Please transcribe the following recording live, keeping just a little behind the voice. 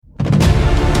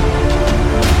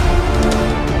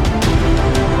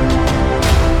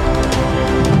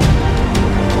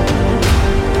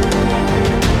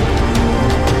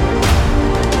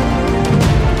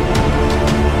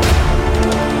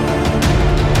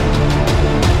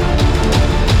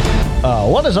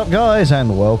What is up, guys,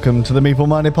 and welcome to the Meeple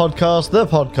Minded Podcast, the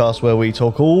podcast where we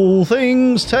talk all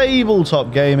things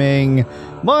tabletop gaming.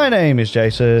 My name is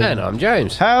Jason. And I'm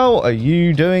James. How are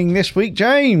you doing this week,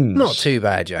 James? Not too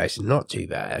bad, Jason. Not too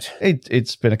bad.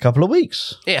 It's been a couple of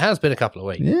weeks. It has been a couple of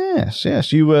weeks.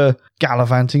 Yes. You were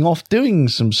gallivanting off doing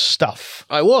some stuff.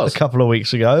 I was. A couple of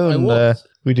weeks ago, and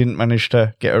we didn't manage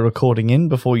to get a recording in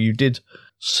before you did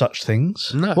such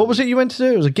things. No. What was it you went to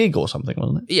do? It was a gig or something,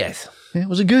 wasn't it? Yes. Yeah,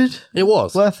 was it good? It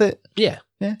was. Worth it? Yeah.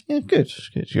 Yeah, good.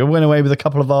 You went away with a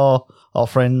couple of our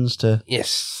friends to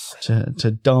Yes.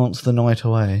 to dance the night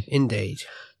away. Indeed.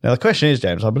 Now the question is,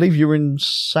 James, I believe you were in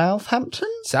Southampton?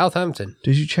 Southampton.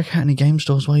 Did you check out any game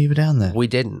stores while you were down there? We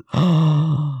didn't.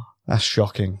 That's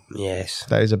shocking. Yes.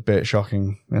 That is a bit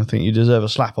shocking. I think you deserve a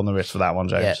slap on the wrist for that one,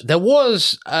 James. Yeah. There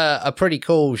was a pretty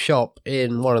cool shop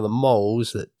in one of the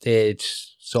malls that did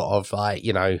sort of like,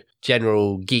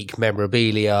 general geek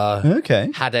memorabilia. Okay.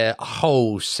 Had a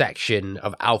whole section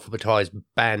of alphabetized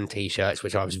band t-shirts,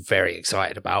 which I was very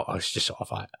excited about. I was just sort of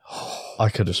like, I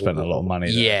could have spent a lot of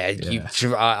money there. Yeah.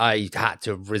 I had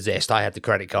to resist. I had the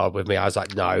credit card with me. I was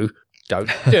like, no,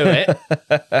 don't do it.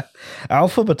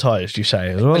 Alphabetized, you say,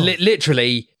 as well?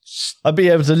 Literally. I'd be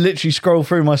able to literally scroll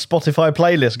through my Spotify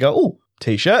playlist and go, oh,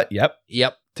 t-shirt, yep.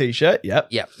 T-shirt,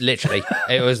 yep. Literally.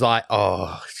 It was like,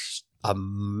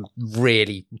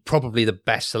 really probably the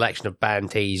best selection of band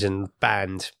tees and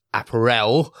band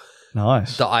apparel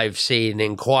nice that I've seen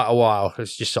in quite a while.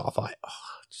 It's just sort of like,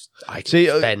 I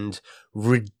can spend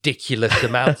ridiculous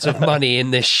amounts of money in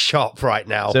this shop right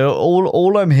now. So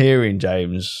all I'm hearing,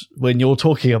 James, when you're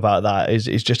talking about that is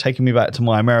just taking me back to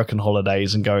my American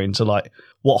holidays and going to like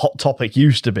what Hot Topic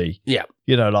used to be. Yeah.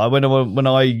 Like when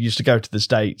I used to go to the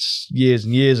States years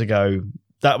and years ago,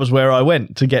 that was where I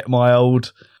went to get my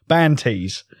old band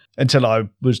tees until I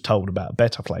was told about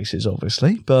better places,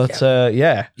 obviously. But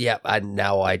yeah. Yeah, and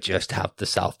now I just have the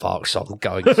South Park song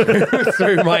going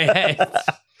through my head.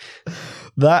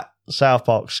 That South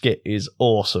Park skit is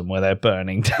awesome where they're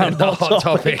burning down the Hot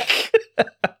Topic.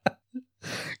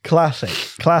 Classic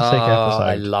episode.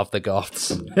 I love the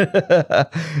goths.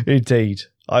 Indeed.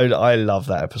 I love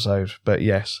that episode, but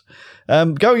yes.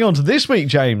 Going on to this week,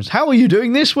 James, how are you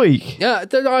doing this week? Yeah,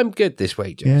 I'm good this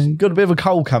week, James. Yeah, you've got a bit of a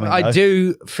cold coming, though. I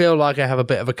do feel like I have a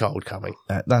bit of a cold coming.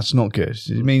 That's not good.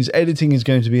 It means editing is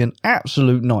going to be an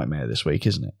absolute nightmare this week,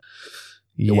 isn't it?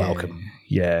 You're welcome.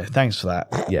 Yeah, thanks for that.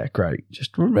 Yeah, great.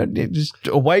 Just remember, just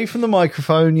away from the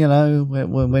microphone,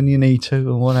 when you need to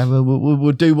or whatever.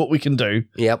 We'll do what we can do.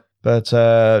 Yep. But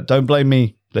don't blame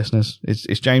me, listeners.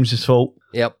 It's James's fault.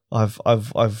 Yep.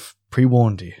 I've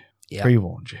pre-warned you. Yep.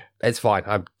 Pre-warned you. It's fine.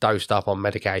 I'm dosed up on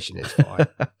medication. It's fine.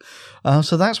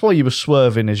 So that's why you were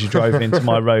swerving as you drove into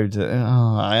my road.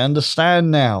 I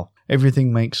understand now.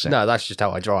 Everything makes sense. No, that's just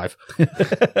how I drive.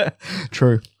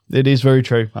 True. It is very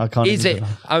true. I can't. Is it?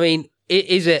 I mean,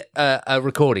 is it a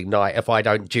recording night if I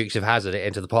don't Dukes of Hazzard it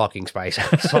into the parking space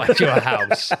outside your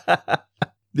house?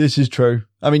 This is true.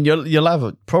 I mean, you'll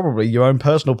have probably your own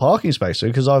personal parking space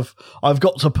because I've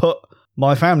got to put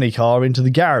my family car into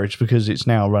the garage because it's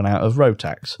now run out of road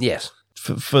tax. Yes.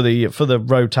 For the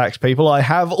road tax people, I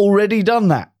have already done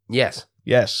that. Yes.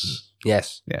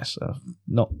 I've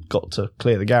not got to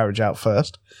clear the garage out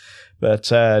first,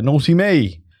 but naughty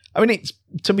me. I mean,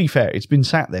 to be fair, it's been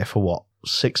sat there for what,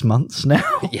 6 months now?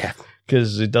 Yeah.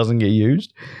 Because it doesn't get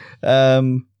used.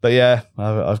 But yeah,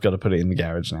 I've got to put it in the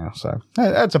garage now. So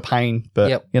that's a pain, but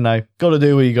got to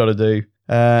do what you got to do.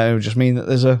 It would just mean that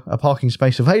there's a parking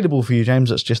space available for you, James.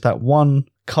 That's just that one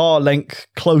car length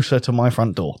closer to my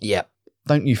front door. Yep.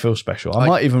 Don't you feel special? I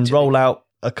might even roll out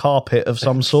a carpet of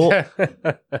some sort,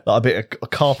 like a bit of a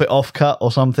carpet offcut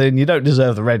or something. You don't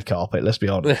deserve the red carpet, let's be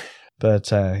honest.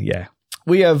 But yeah,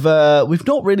 we've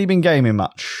not really been gaming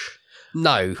much.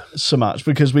 No, so much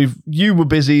because you were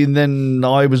busy and then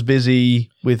I was busy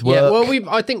with work. Yeah, well,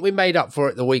 I think we made up for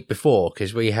it the week before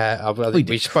because we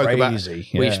spoke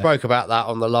about that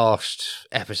on the last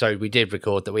episode we did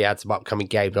record that we had some upcoming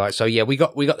game nights. So yeah, we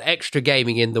got extra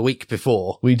gaming in the week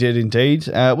before. We did indeed.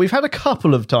 We've had a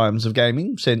couple of times of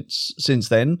gaming since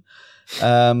then.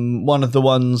 One of the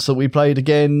ones that we played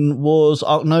again was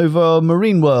Ark Nova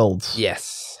Marine Worlds.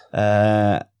 Yes,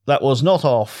 that was not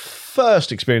our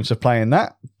first experience of playing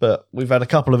that, but we've had a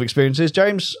couple of experiences.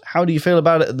 James, how do you feel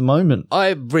about it at the moment?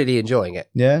 I'm really enjoying it.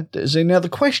 Yeah. So now the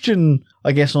question,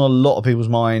 I guess, on a lot of people's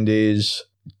mind is,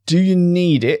 do you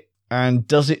need it and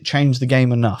does it change the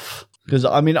game enough? Because,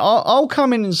 I mean, I'll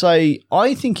come in and say,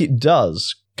 I think it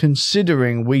does,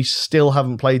 considering we still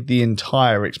haven't played the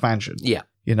entire expansion. Yeah.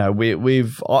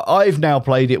 I've now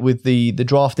played it with the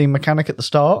drafting mechanic at the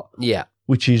start. Yeah.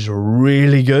 Which is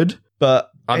really good,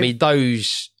 but I mean,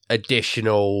 those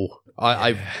additional...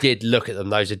 I did look at them,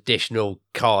 those additional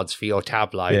cards for your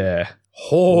tableau. Yeah.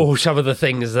 Oh, some of the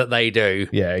things that they do.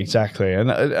 Yeah, exactly. And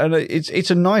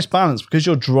it's a nice balance because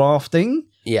you're drafting.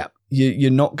 Yeah. You're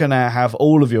not going to have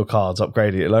all of your cards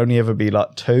upgraded. It'll only ever be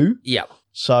like 2. Yeah.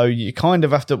 So you kind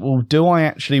of have to, well, do I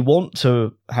actually want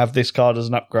to have this card as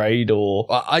an upgrade or...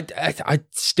 Well, I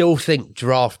still think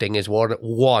drafting is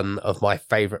one of my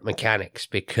favourite mechanics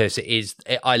because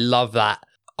I love that.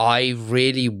 I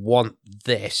really want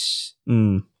this,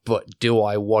 but do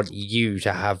I want you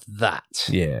to have that?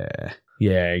 Yeah.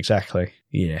 Yeah, exactly.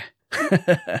 Yeah.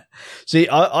 See,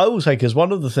 I will say, because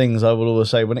one of the things I will always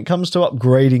say, when it comes to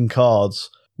upgrading cards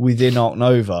within Ark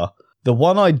Nova, the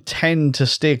one I tend to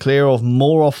steer clear of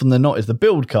more often than not is the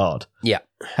build card. Yeah.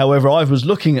 However, I was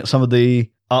looking at some of the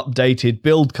updated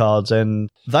build cards and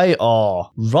they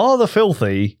are rather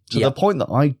filthy to the point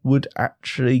that I would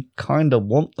actually kind of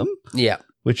want them. Yeah.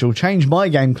 Which will change my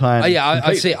game plan. Oh, yeah,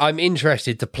 I see. I'm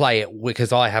interested to play it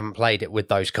because I haven't played it with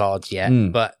those cards yet.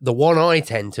 But the one I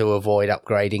tend to avoid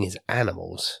upgrading is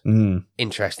animals,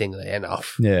 interestingly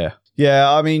enough. Yeah.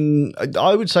 Yeah, I mean,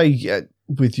 I would say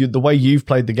with you, the way you've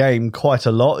played the game quite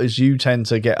a lot is you tend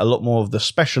to get a lot more of the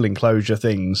special enclosure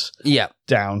things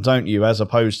down, don't you? As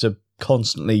opposed to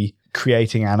constantly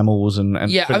creating animals and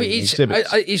yeah, I mean,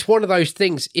 it's one of those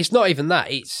things. It's not even that.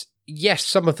 It's... Yes,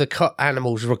 some of the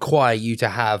animals require you to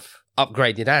have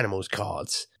upgraded animals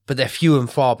cards, but they're few and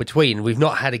far between. We've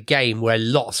not had a game where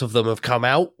lots of them have come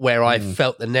out where I've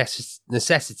felt the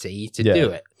necessity to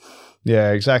do it.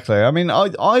 Yeah, exactly. I mean,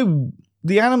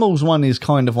 the animals one is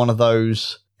kind of one of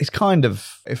those. It's kind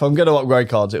of, if I'm going to upgrade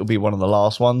cards, it'll be one of the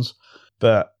last ones.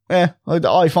 But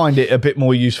I find it a bit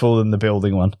more useful than the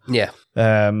building one. Yeah.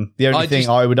 The only thing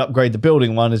I would upgrade the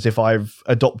building one is if I've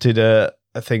adopted a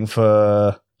thing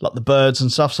for... like the birds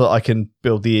and stuff, so that I can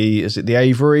build the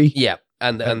aviary? Yeah,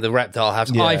 and the reptile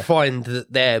halves. Yeah. I find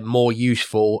that they're more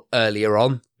useful earlier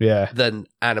on than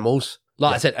animals.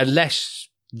 Like I said, unless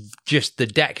just the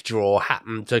deck draw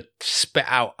happened to spit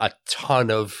out a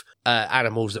ton of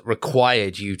animals that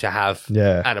required you to have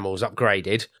animals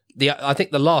upgraded. I think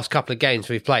the last couple of games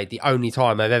we've played, the only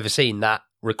time I've ever seen that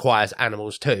requires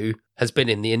animals too has been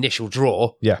in the initial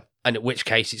draw. Yeah. And in which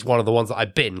case, it's one of the ones that I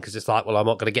bin because it's like, well, I'm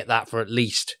not going to get that for at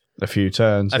least a few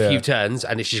turns. Few turns,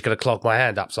 and it's just going to clog my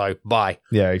hand up. So, bye.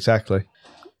 Yeah, exactly.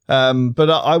 But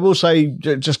I will say,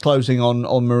 just closing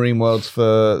on Marine Worlds for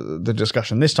the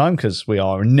discussion this time, because we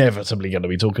are inevitably going to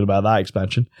be talking about that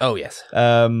expansion. Oh, yes.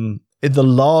 In the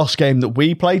last game that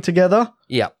we played together,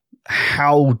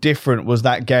 how different was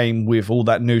that game with all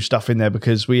that new stuff in there?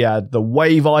 Because we had the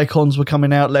wave icons were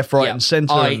coming out left, right, and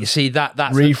centre. I see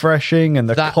that's refreshing, and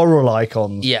the coral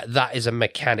icons. Yeah, that is a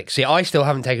mechanic. See, I still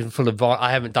haven't taken full advantage.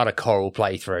 I haven't done a coral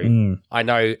playthrough. I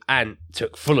know Ant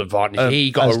took full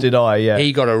advantage. Did I? Yeah,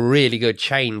 he got a really good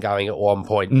chain going at one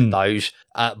point with those.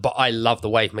 But I love the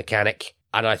wave mechanic,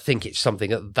 and I think it's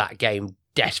something that game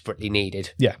desperately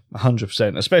needed. Yeah,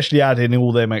 100%. Especially adding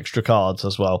all them extra cards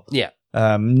as well. Yeah.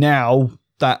 Now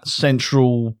that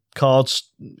central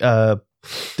cards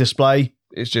display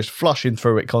is just flushing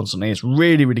through it constantly. It's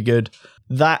really, really good.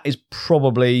 That is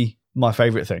probably my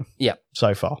favourite thing. Yeah,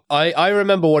 so far. I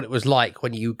remember what it was like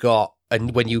when you got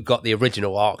the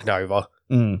original Ark Nova.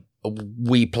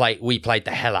 We played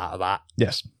the hell out of that.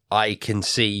 Yes, I can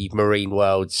see Marine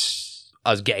Worlds.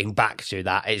 Us getting back to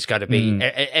that. It's going to be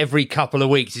every couple of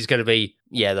weeks. It's going to be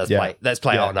let's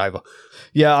play Ark Nova.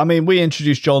 Yeah, I mean, we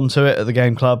introduced John to it at the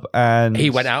game club, and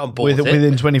he went out and bought it.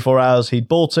 Within 24 hours, he'd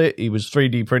bought it. He was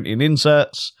 3D printing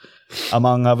inserts,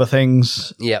 among other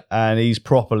things. Yep. And he's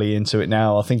properly into it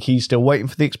now. I think he's still waiting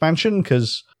for the expansion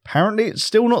because apparently it's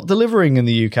still not delivering in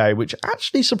the UK, which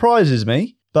actually surprises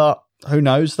me. But who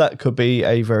knows? That could be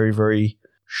a very, very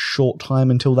short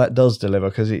time until that does deliver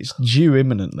because it's due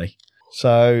imminently.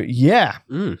 So, yeah.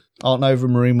 Ark Nova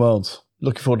Marine Worlds.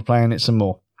 Looking forward to playing it some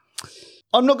more.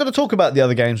 I'm not going to talk about the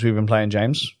other games we've been playing,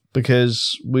 James,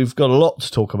 because we've got a lot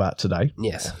to talk about today.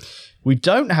 Yes. We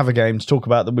don't have a game to talk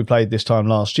about that we played this time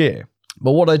last year.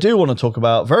 But what I do want to talk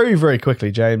about very, very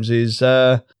quickly, James, is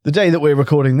the day that we're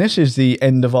recording this is the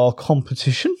end of our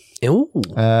competition. Ooh.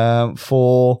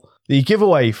 For the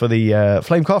giveaway for the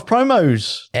Flamecraft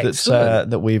promos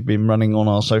that we've been running on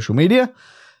our social media.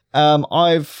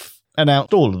 I've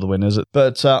announced all of the winners,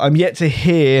 but I'm yet to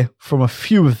hear from a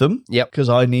few of them. Yep. Because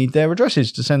I need their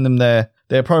addresses to send them their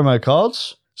promo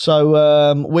cards. So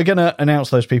we're going to announce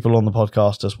those people on the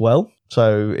podcast as well.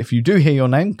 So if you do hear your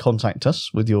name, contact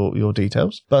us with your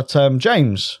details. But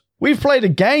James, we've played a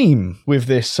game with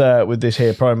this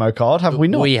here promo card, have we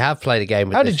not? We have played a game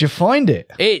with How did you find it?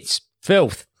 It's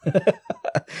filth.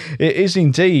 It is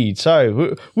indeed.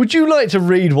 So, would you like to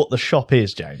read what the shop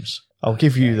is, James? I'll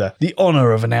give you the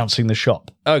honour of announcing the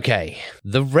shop. Okay.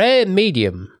 The rare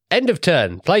medium. End of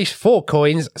turn. Place 4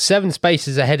 coins 7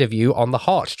 spaces ahead of you on the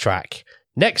heart track.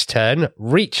 Next turn,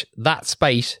 reach that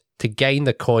space to gain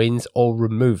the coins or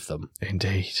remove them.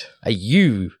 Indeed.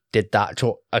 You did that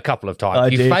a couple of times. I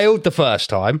did. Failed the first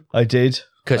time. I did.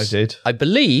 I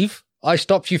believe I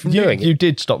stopped you from doing it. You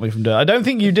did stop me from doing it. I don't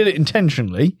think you did it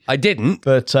intentionally. I didn't.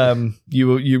 But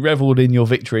you revelled in your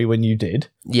victory when you did.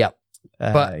 Yep.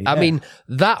 But, I mean,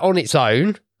 that on its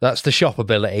own, that's the shop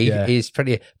ability, is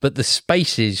pretty... But the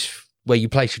spaces where you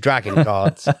place your dragon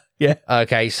cards... Yeah.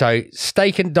 Okay, so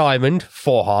Steak and Diamond,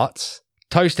 4 hearts.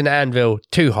 Toast and Anvil,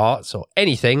 2 hearts. Or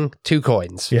anything, 2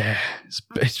 coins. Yeah.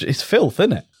 It's filth,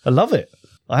 isn't it? I love it.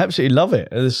 I absolutely love it.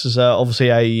 This is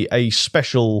obviously a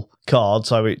special card,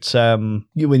 so it's when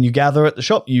you gather at the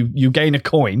shop, you gain a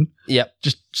coin. Yep.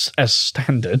 Just as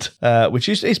standard, which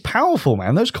is powerful,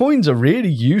 man. Those coins are really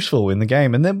useful in the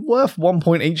game, and they're worth 1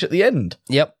 point each at the end.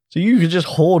 Yep. So you could just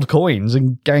hoard coins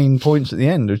and gain points at the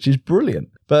end, which is brilliant.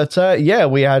 But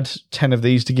we had 10 of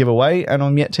these to give away, and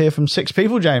I'm yet to hear from 6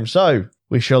 people, James. So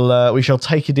we shall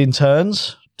take it in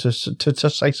turns. To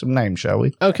say some names, shall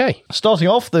we? Okay. Starting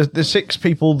off, the 6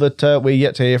 people that we're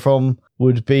yet to hear from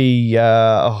would be...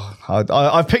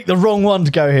 I've picked the wrong one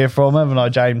to go here from, haven't I,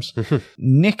 James?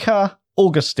 Nika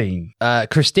Augustine.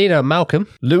 Christina Malcolm.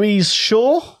 Louise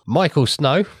Shaw. Michael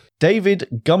Snow. David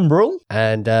Gumbrel.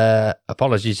 And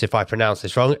apologies if I pronounce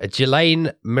this wrong,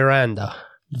 Jelaine Miranda.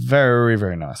 Very,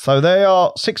 very nice. So there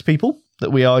are 6 people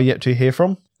that we are yet to hear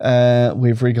from.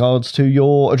 With regards to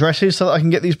your addresses so that I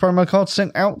can get these promo cards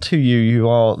sent out to you. You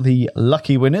are the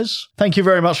lucky winners. Thank you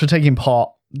very much for taking part.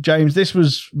 James, this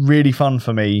was really fun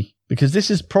for me because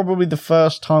this is probably the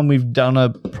first time we've done a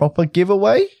proper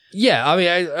giveaway. Yeah, I mean,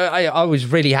 I was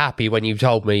really happy when you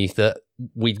told me that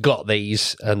we'd got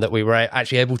these and that we were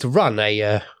actually able to run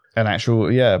an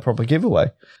actual, proper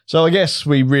giveaway. So I guess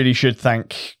we really should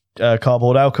thank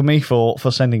Cardboard Alchemy for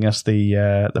sending us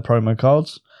the promo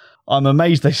cards. I'm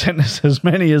amazed they sent us as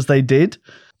many as they did.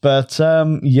 But,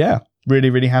 really,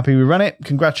 really happy we ran it.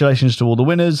 Congratulations to all the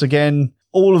winners. Again,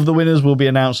 all of the winners will be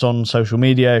announced on social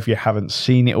media if you haven't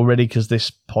seen it already, because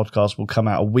this podcast will come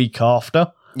out a week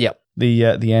after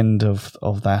the end of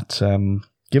that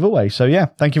giveaway. So,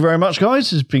 thank you very much,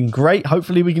 guys. It's been great.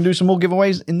 Hopefully we can do some more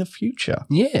giveaways in the future.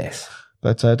 Yes.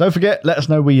 But don't forget, let us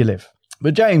know where you live.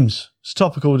 But, James, it's a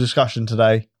topical discussion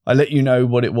today. I let you know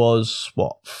what it was,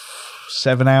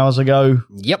 7 hours ago.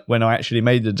 Yep. When I actually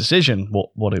made the decision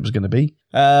what it was going to be.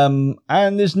 And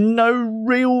there's no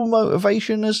real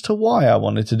motivation as to why I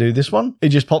wanted to do this one. It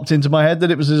just popped into my head that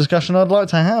it was a discussion I'd like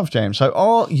to have, James. So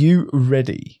are you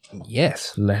ready?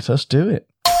 Yes. Let us do it.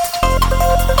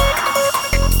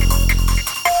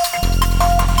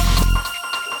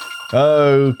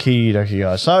 Okie dokie,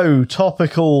 guys. So,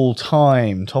 topical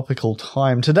time.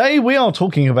 Today we are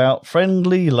talking about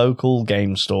friendly local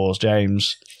game stores,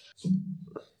 James.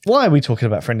 Why are we talking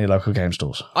about friendly local game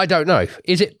stores? I don't know.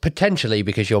 Is it potentially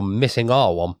because you're missing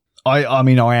our one? I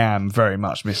mean, I am very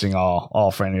much missing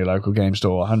our friendly local game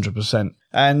store, 100%.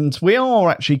 And we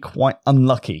are actually quite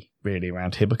unlucky, really,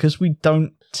 around here, because we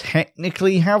don't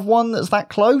technically have one that's that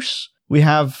close. We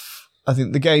have, I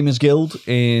think, the Gamers Guild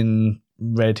in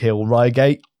Red Hill,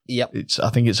 Reigate. Yep. I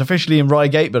think it's officially in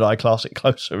Reigate, but I class it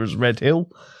closer as Red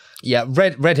Hill. Yeah,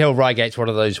 Red Hill Reigate's one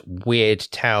of those weird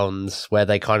towns where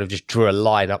they kind of just drew a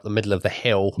line up the middle of the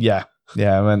hill. Yeah,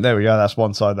 and there we go. That's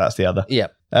one side, that's the other. Yeah.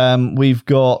 We've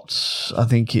got, I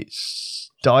think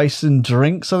it's Dyson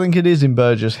Drinks, I think it is, in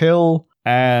Burgess Hill.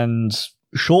 And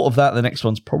short of that, the next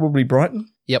one's probably Brighton.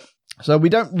 Yep. So we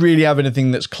don't really have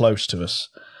anything that's close to us.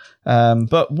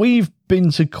 But we've been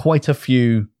to quite a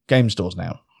few game stores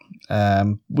now.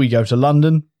 We go to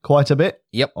London quite a bit.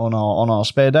 Yep. On our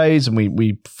spare days, and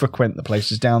we frequent the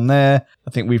places down there.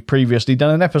 I think we've previously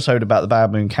done an episode about the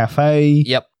Bad Moon Cafe.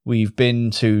 Yep. We've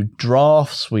been to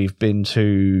Drafts. We've been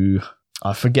to,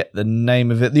 I forget the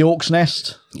name of it, the Orc's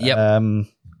Nest. Yep.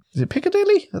 Is it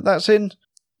Piccadilly that's in?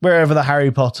 Wherever the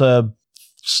Harry Potter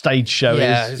stage show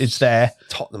is, it's there.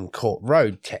 Tottenham Court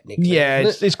Road, technically. Yeah,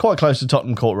 it's quite close to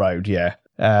Tottenham Court Road, yeah.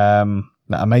 That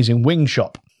amazing wing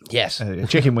shop. Yes.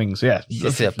 Chicken wings, yeah.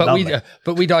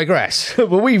 But we digress. But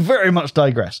we very much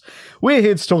digress. We're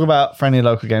here to talk about friendly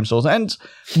local game stores and,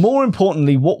 more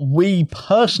importantly, what we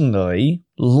personally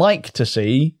like to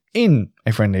see in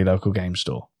a friendly local game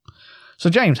store. So,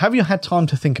 James, have you had time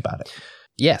to think about it?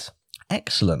 Yes.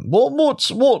 Excellent. What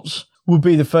would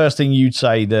be the first thing you'd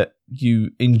say that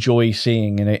you enjoy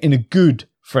seeing in a good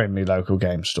friendly local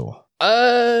game store?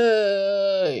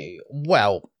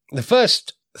 Well, the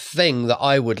first thing that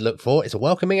I would look for is a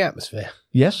welcoming atmosphere.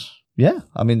 Yes. Yeah.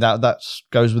 I mean, that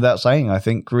goes without saying, I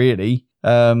think, really.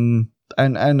 And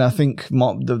I think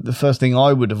the first thing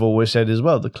I would have always said as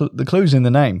well, the clue's in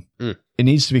the name. It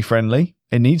needs to be friendly.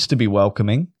 It needs to be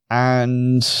welcoming.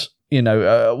 And,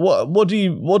 what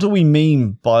do we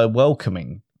mean by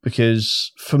welcoming?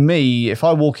 Because for me, if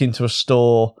I walk into a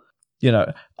store,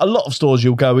 a lot of stores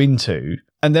you'll go into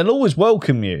and they'll always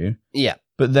welcome you. Yeah.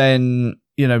 But then,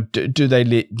 do they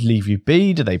leave you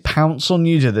be? Do they pounce on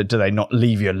you? Do they not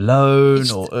leave you alone?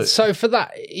 So for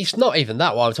that, it's not even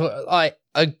that one. I'm talking, like,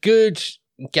 a good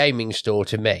gaming store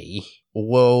to me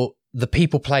the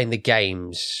people playing the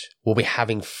games will be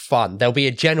having fun. There'll be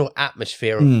a general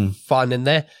atmosphere of fun in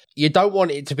there. You don't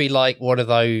want it to be like one of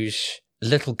those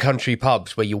little country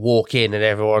pubs where you walk in and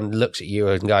everyone looks at you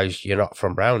and goes, "You're not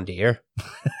from round here."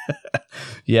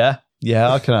 Yeah,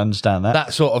 I can understand that.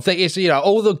 That sort of thing. It's,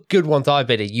 all the good ones I've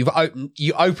been in,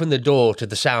 you open the door to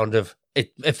the sound of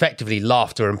effectively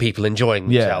laughter and people enjoying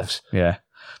themselves. Yeah.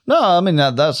 No, I mean,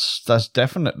 that's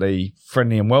definitely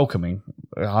friendly and welcoming,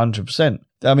 100%.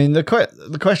 I mean, the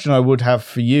question I would have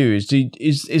for you is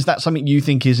that something you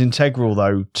think is integral,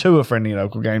 though, to a friendly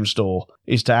local game store,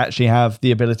 is to actually have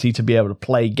the ability to be able to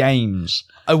play games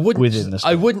within the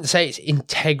store? I wouldn't say it's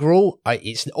integral.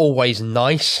 It's always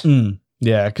nice.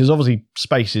 Yeah, because obviously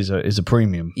space is a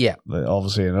premium. Yeah.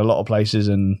 Obviously, in a lot of places,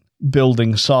 and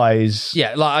building size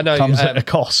I know, comes at a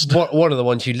cost. One of the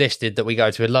ones you listed that we go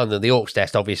to in London, the Orcs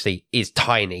Nest, obviously, is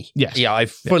tiny. Yes. Yeah, I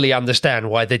fully understand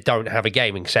why they don't have a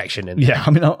gaming section in there. Yeah, I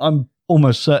mean, I'm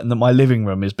almost certain that my living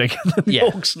room is bigger than the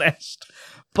Orcs Nest.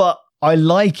 But I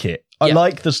like it. I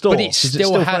like the store. But it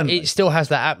still has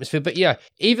that atmosphere. But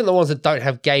even the ones that don't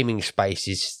have gaming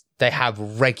spaces, they have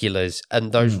regulars,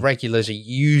 and those regulars are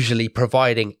usually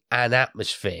providing an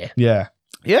atmosphere. Yeah.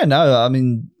 Yeah, no, I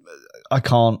mean, I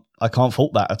can't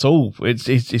fault that at all.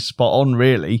 It's spot on,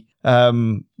 really.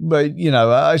 But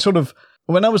I sort of,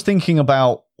 when I was thinking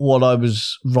about what I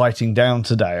was writing down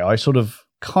today, I sort of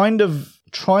kind of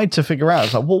tried to figure out,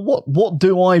 it's like, well, what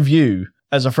do I view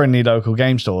as a friendly local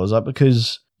game store? Is that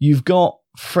because you've got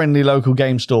friendly local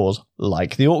game stores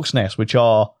like the Orcs Nest, which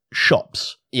are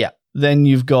shops. Yeah. Then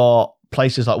you've got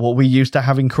places like what we used to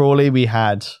have in Crawley. We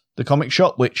had the comic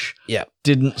shop, which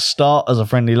didn't start as a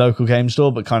friendly local game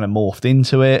store, but kind of morphed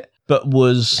into it. But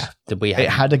it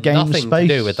had a game nothing space. Nothing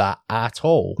to do with that at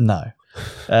all. No.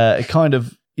 It kind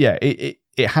of, it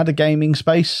had a gaming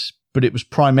space, but it was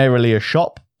primarily a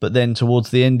shop. But then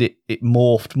towards the end, it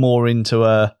morphed more into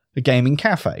a gaming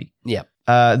cafe. Yeah.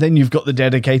 Then you've got the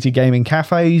dedicated gaming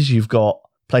cafes. You've got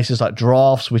places like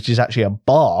Drafts, which is actually a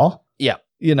bar. Yeah.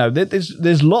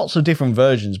 There's lots of different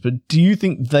versions, but do you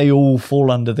think they all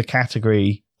fall under the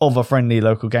category of a friendly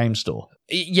local game store?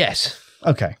 Yes.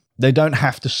 Okay. They don't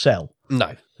have to sell.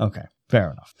 No. Okay.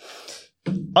 Fair enough.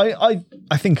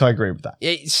 I think I agree with that.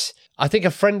 I think a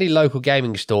friendly local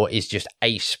gaming store is just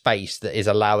a space that is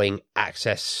allowing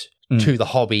access to the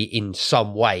hobby in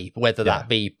some way, whether that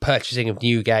be purchasing of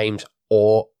new games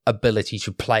or ability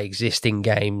to play existing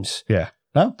games. Yeah.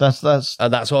 No, that's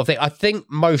and that sort of thing. I think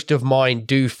most of mine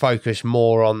do focus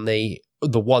more on the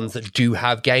ones that do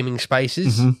have gaming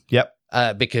spaces. Mm-hmm.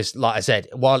 Yep. Because, like I said,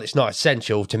 while it's not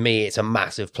essential, to me, it's a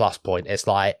massive plus point. It's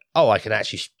like, I can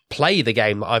actually play the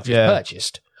game that I've just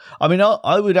purchased. I mean,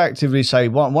 I would actively say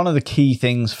one of the key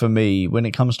things for me when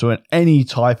it comes to any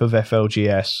type of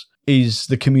FLGS is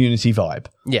the community vibe.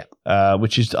 Yeah.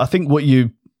 Which is, I think, what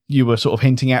you were sort of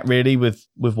hinting at, really, with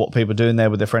what people are doing there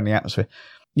with their friendly atmosphere.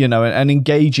 And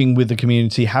engaging with the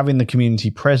community, having the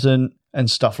community present and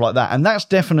stuff like that. And that's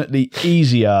definitely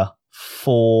easier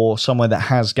for somewhere that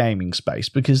has gaming space,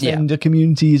 because then the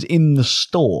community is in the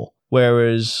store.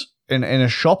 Whereas in a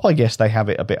shop, I guess they have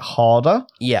it a bit harder.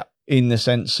 Yeah. In the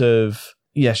sense of,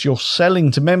 yes, you're selling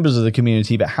to members of the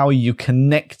community, but how are you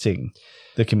connecting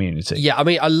the community? Yeah, I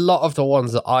mean, a lot of the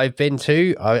ones that I've been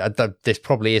to, this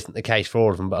probably isn't the case for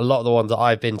all of them, but a lot of the ones that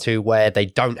I've been to where they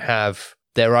don't have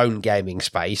their own gaming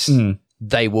space,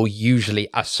 they will usually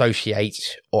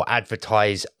associate or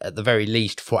advertise at the very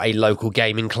least for a local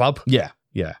gaming club. Yeah,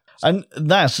 yeah. And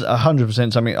that's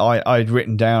 100% something I'd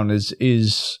written down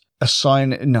is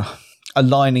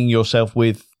aligning yourself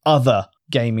with other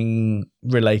gaming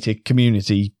related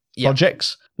community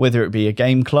projects, whether it be a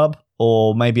game club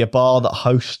or maybe a bar that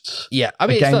hosts I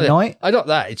mean, a game night. I not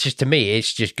that. It's just, to me,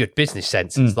 it's just good business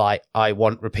sense. It's like, I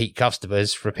want repeat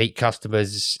customers. Repeat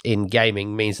customers in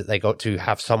gaming means that they got to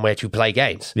have somewhere to play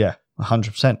games. Yeah,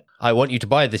 100%. I want you to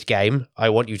buy this game. I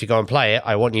want you to go and play it.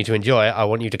 I want you to enjoy it. I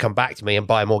want you to come back to me and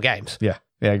buy more games. Yeah,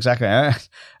 exactly. And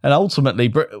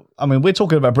ultimately, I mean, we're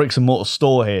talking about bricks and mortar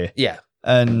store here. Yeah.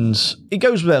 And it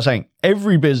goes without saying,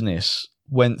 every business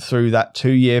went through that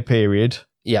 2-year period.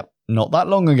 Yep. Not that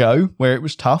long ago, where it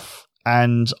was tough.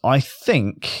 And I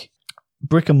think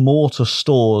brick and mortar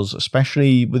stores,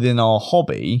 especially within our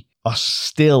hobby, are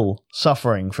still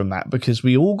suffering from that because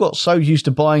we all got so used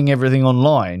to buying everything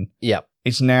online. Yep.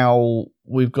 It's now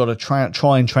we've got to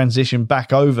try and transition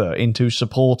back over into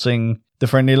supporting the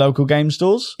friendly local game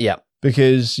stores. Yep.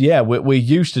 Because, yeah, we're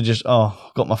used to just,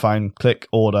 got my phone, click,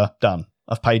 order, done.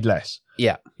 I've paid less.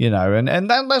 Yeah. And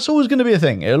that's always going to be a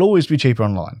thing. It'll always be cheaper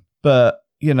online. But,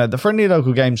 the friendly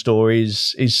local game store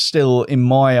is still, in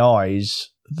my eyes,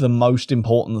 the most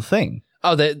important thing.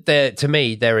 Oh, to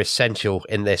me, they're essential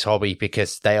in this hobby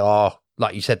because they are,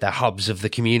 like you said, they're hubs of the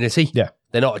community. Yeah.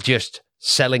 They're not just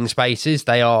selling spaces.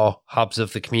 They are hubs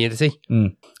of the community.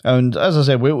 Mm. And as I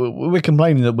said, we're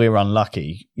complaining that we're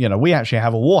unlucky. We actually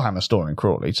have a Warhammer store in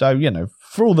Crawley. So,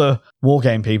 for all the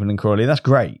wargame people in Crawley, that's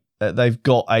great. They've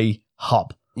got a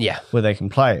hub where they can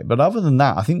play it. But other than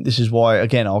that, I think this is why,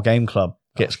 again, our game club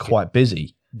gets quite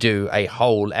busy. Do a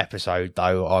whole episode,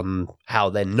 though, on how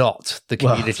they're not the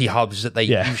community hubs that they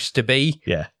used to be.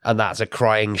 Yeah. And that's a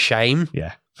crying shame.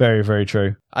 Yeah. Very, very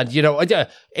true. And,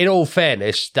 in all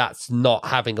fairness, that's not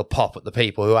having a pop at the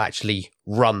people who actually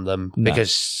run them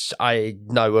because I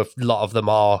know a lot of them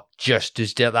are just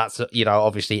as, that's,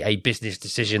 obviously a business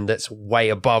decision that's way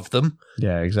above them.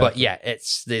 Yeah, exactly. But yeah,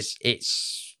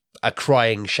 it's a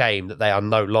crying shame that they are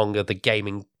no longer the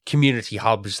gaming community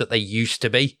hubs that they used to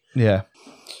be. Yeah.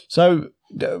 So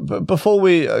before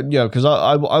we, because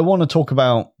I want to talk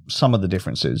about some of the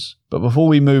differences, but before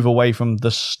we move away from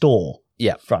the store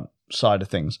front side of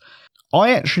things,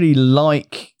 I actually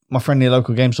like my friendly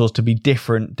local game stores to be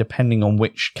different depending on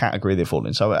which category they fall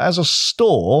in. So as a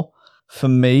store, for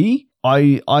me,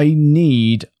 I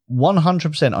need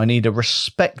 100%, I need a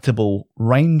respectable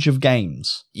range of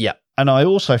games. Yeah. And I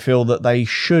also feel that they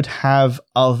should have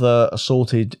other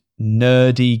assorted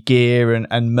nerdy gear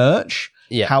and merch.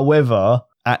 Yeah. However,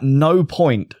 at no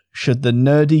point should the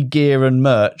nerdy gear and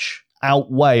merch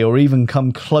outweigh or even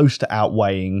come close to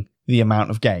outweighing the amount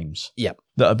of games that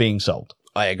are being sold.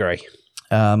 I agree.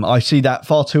 I see that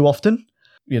far too often.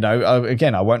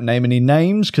 Again, I won't name any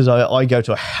names because I go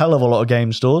to a hell of a lot of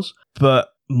game stores, but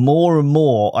more and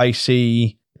more I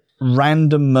see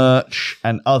random merch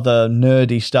and other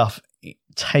nerdy stuff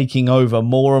taking over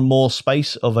more and more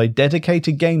space of a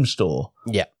dedicated game store.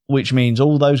 Yeah. Which means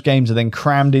all those games are then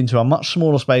crammed into a much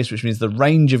smaller space, which means the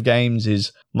range of games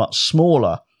is much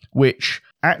smaller, which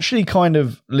actually kind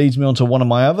of leads me on to one of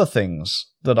my other things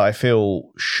that I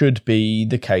feel should be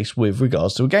the case with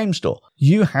regards to a game store.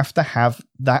 You have to have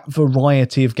that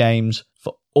variety of games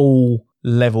for all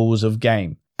levels of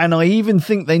game. And I even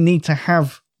think they need to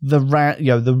have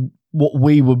the what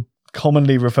we would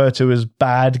commonly refer to as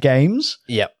bad games.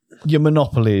 Yep. Your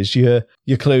Monopolies, your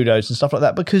Cluedos and stuff like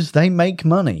that, because they make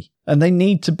money and they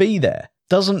need to be there.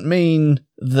 Doesn't mean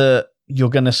that you're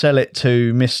going to sell it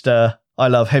to Mr. I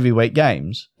love heavyweight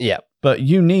games. Yeah. But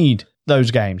you need those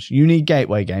games. You need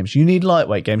gateway games. You need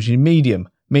lightweight games. You need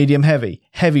medium heavy,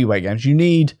 heavyweight games. You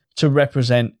need to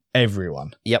represent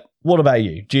everyone. Yep. What about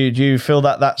you? Do you feel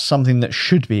that that's something that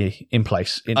should be in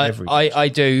place in every? I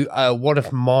do. One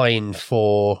of mine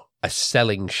for a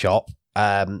selling shop,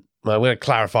 I'm going to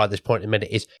clarify this point in a minute,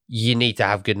 is you need to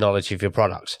have good knowledge of your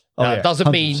products. Now, it doesn't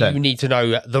 100%. Mean you need to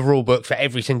know the rule book for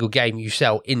every single game you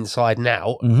sell inside and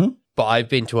out, but I've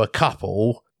been to a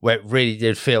couple where it really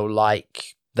did feel like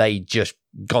they just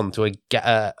gone to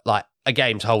a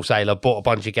games wholesaler, bought a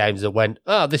bunch of games and went,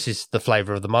 this is the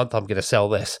flavour of the month, I'm going to sell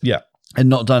this. Yeah, and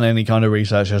not done any kind of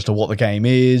research as to what the game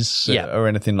is or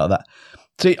anything like that.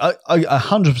 See, I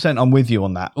 100% I'm with you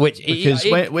on that. Because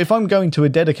if I'm going to a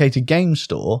dedicated game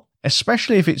store,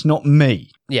 especially if it's not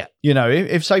me,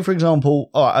 if say, for example,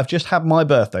 I've just had my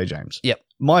birthday, James. Yep.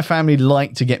 My family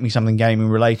like to get me something gaming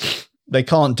related. They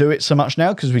can't do it so much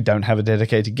now because we don't have a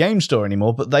dedicated game store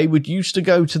anymore, but they would used to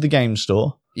go to the game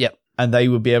store. Yep. And they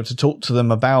would be able to talk to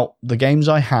them about the games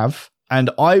I have. And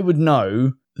I would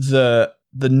know that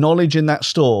the knowledge in that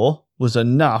store was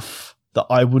enough that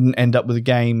I wouldn't end up with a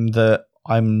game that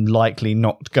I'm likely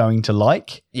not going to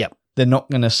like. Yep. They're not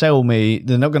going to sell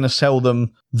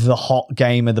them the hot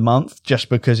game of the month just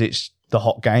because it's the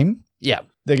hot game. Yeah.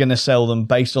 They're going to sell them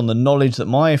based on the knowledge that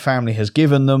my family has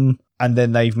given them. And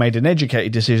then they've made an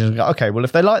educated decision. Okay, well,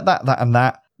 if they like that, and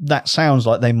that sounds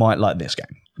like they might like this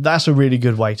game. That's a really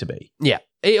good way to be. Yeah.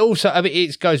 It also,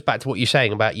 it goes back to what you're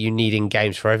saying about you needing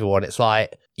games for everyone. It's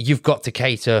like, you've got to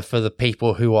cater for the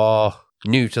people who are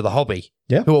new to the hobby.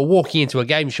 Yeah. Who are walking into a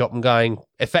game shop and going,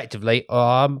 effectively,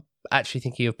 I'm actually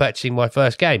thinking of purchasing my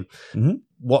first game. Mm-hmm.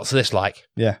 What's this like?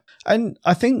 Yeah. And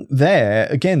I think there,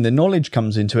 again, the knowledge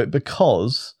comes into it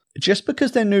because just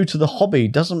because they're new to the hobby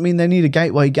doesn't mean they need a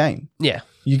gateway game. Yeah.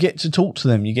 You get to talk to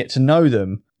them, you get to know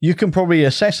them. You can probably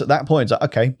assess at that point, like,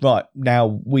 okay, right,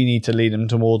 now we need to lead them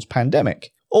towards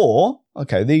Pandemic. Or,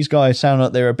 okay, these guys sound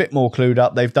like they're a bit more clued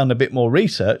up, they've done a bit more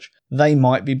research, they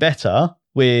might be better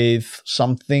with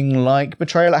something like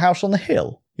Betrayal at House on the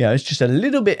Hill. It's just a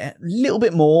little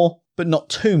bit more, but not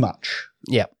too much.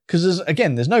 Yeah. Because,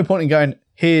 there's no point in going,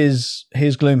 here's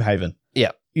Gloomhaven.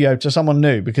 Yeah. To someone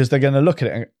new, because they're going to look at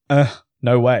it and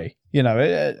no way.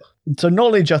 So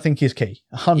knowledge, I think, is key,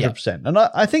 100%. Yeah. And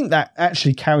I think that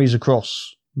actually carries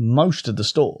across most of the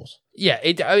stores. Yeah,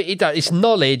 it does. It's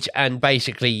knowledge and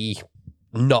basically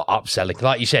not upselling.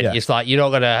 Like you said, It's like you're not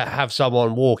going to have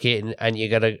someone walk in and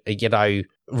you're going to,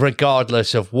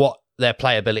 regardless of what their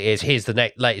playability is, here's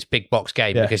the latest big box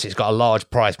game because it's got a large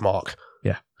price mark.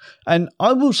 Yeah. And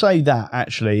I will say that,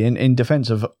 actually, in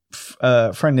defense of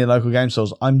friendly local game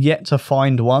stores, I'm yet to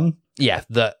find one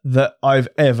that I've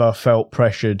ever felt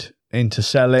pressured into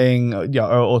selling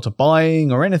or to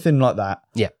buying or anything like that.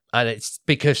 Yeah. And it's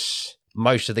because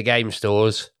most of the game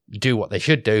stores do what they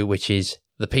should do, which is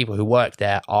the people who work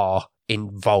there are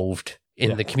involved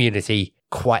in the community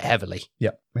quite heavily.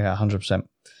 Yeah, 100%.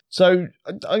 So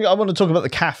I want to talk about the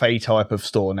cafe type of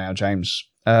store now, James.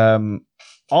 I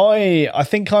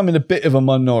think I'm in a bit of a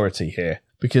minority here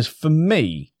because for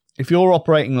me, if you're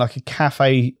operating like a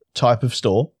cafe type of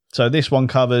store, so this one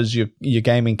covers your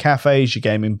gaming cafes, your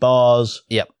gaming bars,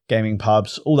 gaming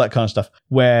pubs, all that kind of stuff,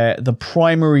 where the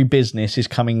primary business is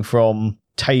coming from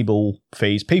table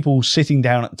fees, people sitting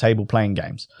down at the table playing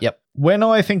games. Yep. When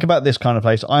I think about this kind of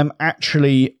place, I'm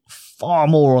actually far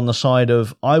more on the side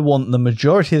of I want the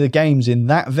majority of the games in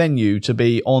that venue to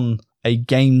be on a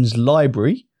games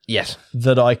library. Yes.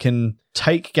 That I can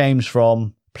take games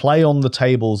from, play on the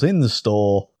tables in the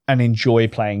store, and enjoy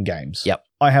playing games. Yep.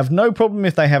 I have no problem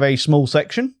if they have a small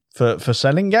section for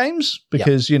selling games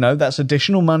because, that's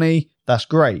additional money. That's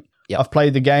great. Yep. I've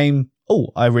played the game. Oh,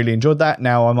 I really enjoyed that.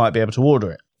 Now I might be able to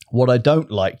order it. What I don't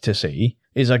like to see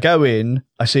is I go in,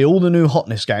 I see all the new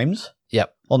hotness games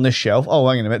on this shelf. Oh,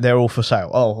 hang on a minute. They're all for sale.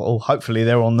 Oh, hopefully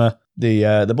they're on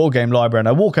the board game library. And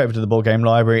I walk over to the board game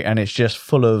library and it's just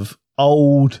full of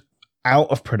old, out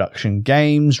of production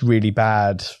games, really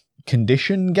bad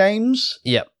condition games.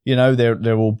 Yep.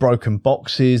 They're all broken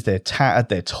boxes, they're tattered,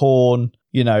 they're torn,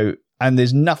 and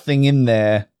there's nothing in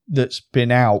there that's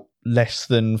been out less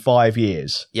than 5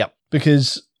 years. Yep.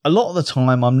 Because a lot of the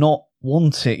time I'm not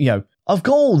wanting, I've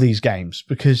got all these games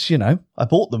because, I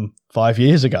bought them 5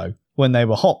 years ago when they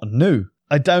were hot and new.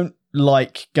 I don't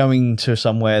like going to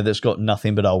somewhere that's got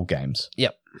nothing but old games.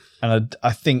 Yep. And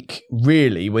I think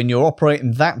really when you're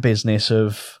operating that business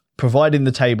of providing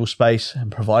the table space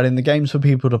and providing the games for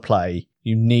people to play,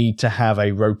 you need to have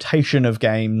a rotation of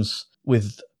games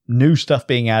with new stuff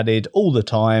being added all the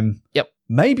time. Yep.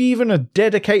 Maybe even a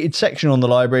dedicated section on the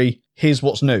library. Here's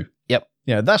what's new. Yep.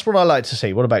 That's what I like to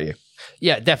see. What about you?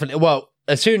 Yeah, definitely. Well,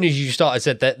 as soon as you started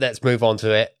said that, let's move on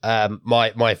to it.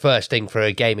 My first thing for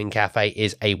a gaming cafe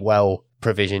is a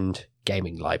well-provisioned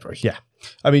gaming library. Yeah.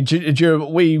 I mean,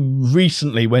 we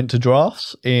recently went to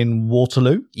Drafts in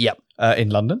Waterloo. Yep. In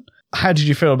London. How did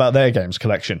you feel about their games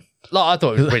collection? I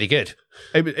thought it was pretty good.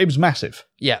 It was massive.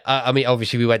 Yeah, I mean,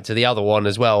 obviously we went to the other one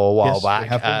as well a while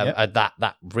back. And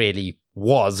that really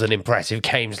was an impressive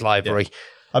games library. Yeah.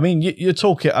 I mean, you're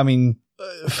talking. I mean,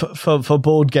 for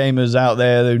board gamers out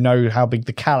there who know how big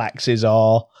the Kallaxes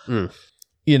are,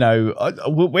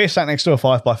 we're sat next to a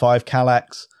 5x5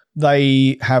 Kallax.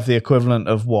 They have the equivalent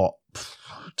of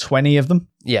 20 of them.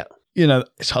 Yeah.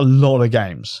 It's a lot of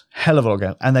games, hell of a lot of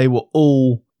games, and they were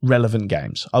all relevant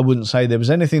games. I wouldn't say there was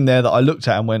anything there that I looked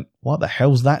at and went, what the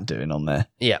hell's that doing on there?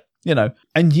 Yeah.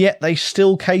 And yet they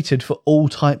still catered for all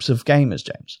types of gamers,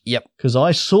 James. Yep. Because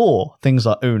I saw things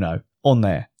like Uno on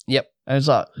there. Yep. And it's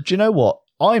like, do you know what?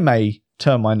 I may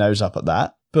turn my nose up at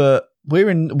that, but we're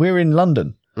in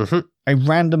London. Mm-hmm. A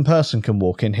random person can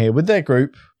walk in here with their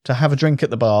group to have a drink at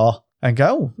the bar and go,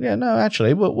 oh, yeah, no,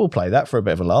 actually, we'll play that for a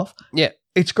bit of a laugh. Yeah.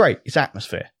 It's great. It's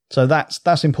atmosphere. So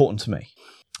that's important to me.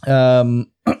 I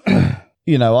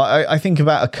think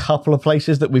about a couple of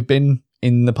places that we've been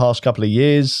in the past couple of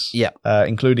years. Yeah.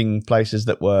 Including places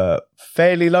that were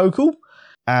fairly local.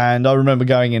 And I remember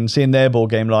going in and seeing their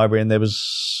board game library, and there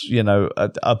was,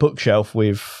 a bookshelf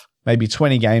with maybe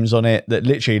 20 games on it that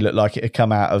literally looked like it had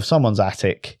come out of someone's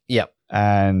attic. Yep.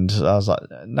 And I was like,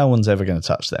 no one's ever going to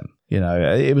touch them.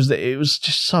 It was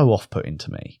just so off-putting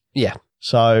to me. Yeah.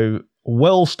 So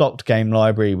well-stocked game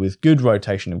library with good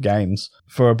rotation of games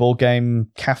for a board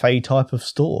game cafe type of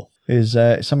store is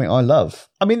something I love.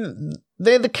 I mean,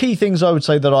 they're the key things I would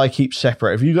say that I keep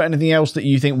separate. Have you got anything else that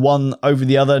you think one over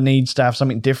the other needs to have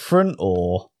something different,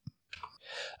 or?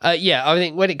 Yeah, I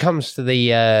think when it comes to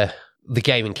the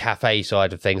gaming cafe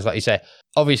side of things, like you say,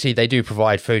 obviously they do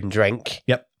provide food and drink.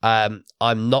 Yep. I'm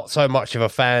not so much of a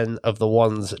fan of the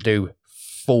ones that do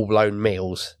full-blown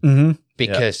meals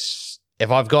because if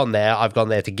I've gone there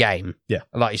to game. Yeah.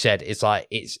 And like you said, it's like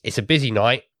it's a busy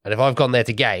night, and if I've gone there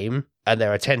to game and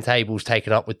there are 10 tables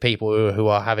taken up with people who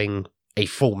are having a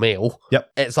full meal,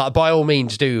 it's like by all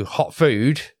means do hot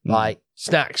food, like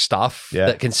snack stuff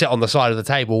that can sit on the side of the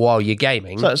table while you're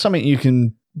gaming. So it's something you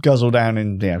can guzzle down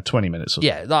in 20 minutes or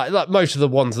so. Like most of the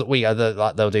ones that we go,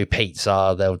 like they'll do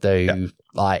pizza, they'll do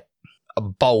like a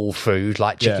bowl food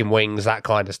like chicken wings, that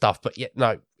kind of stuff. But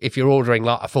no, if you're ordering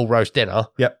like a full roast dinner,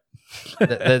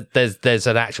 there's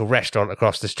an actual restaurant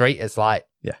across the street. It's like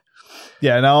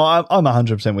no, I'm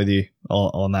 100% with you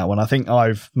on that one. I think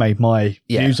I've made my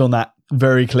views on that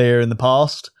very clear in the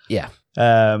past.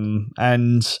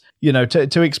 And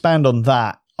to expand on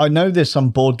that, I know there's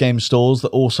some board game stores that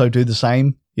also do the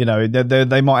same.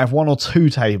 They might have one or two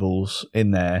tables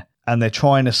in there, and they're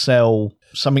trying to sell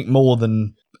something more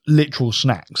than literal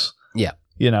snacks.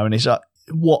 And it's like,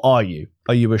 what are you?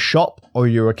 Are you a shop or are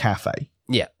you a cafe?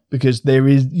 Because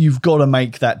you've got to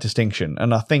make that distinction.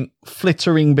 And I think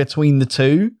flittering between the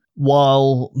two,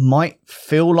 while might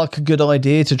feel like a good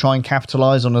idea to try and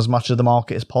capitalize on as much of the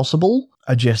market as possible,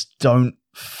 I just don't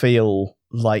feel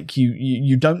like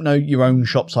you don't know your own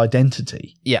shop's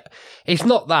identity. It's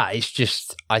not that. It's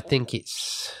just, I think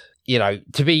it's,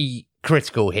 to be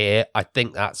critical here, I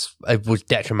think it was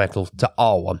detrimental to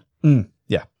R1.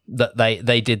 That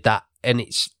they did that, and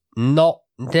it's not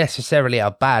necessarily a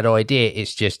bad idea.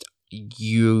 It's just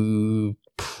you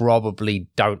probably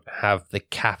don't have the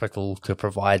capital to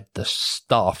provide the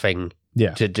staffing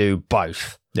to do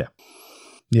both.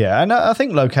 And I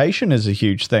think location is a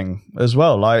huge thing as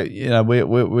well. Like,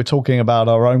 we're talking about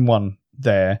our own one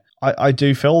there. I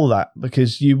do feel that,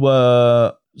 because you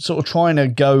were sort of trying to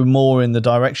go more in the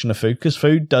direction of food, because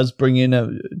food does bring in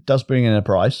a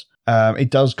price.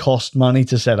 It does cost money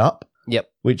to set up.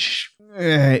 Which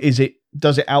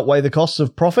does it outweigh the costs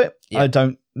of profit? I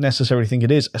don't necessarily think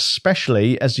it is,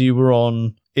 especially as you were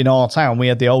in our town. We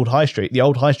had the old high street. The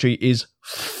old high street is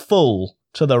full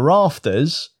to the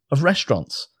rafters of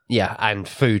restaurants. And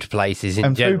food places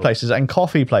in general. Food places and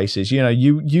coffee places.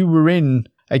 You were in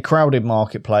a crowded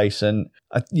marketplace, and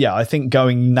I think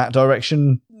going in that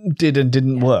direction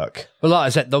didn't work. Well, like I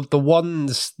said, the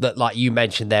ones that, like you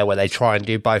mentioned there, where they try and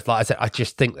do both, like I said, I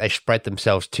just think they spread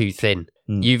themselves too thin.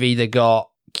 You've either got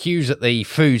queues at the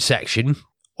food section,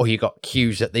 or you got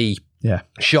queues at the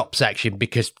shop section,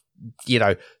 because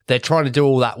they're trying to do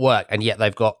all that work, and yet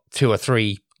they've got 2 or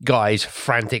 3 guys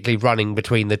frantically running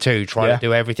between the two, trying to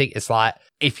do everything. It's like,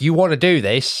 if you want to do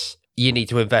this, you need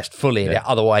to invest fully in it.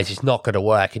 Otherwise, it's not going to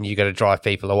work, and you're going to drive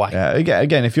people away.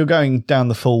 Again, if you're going down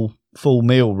the full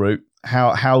meal route,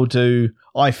 how do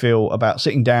I feel about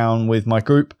sitting down with my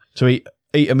group to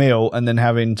eat a meal, and then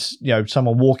having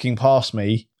someone walking past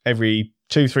me every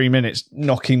 2-3 minutes,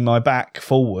 knocking my back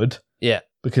forward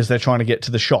because they're trying to get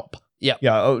to the shop.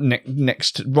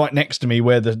 Right next to me,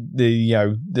 where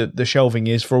the shelving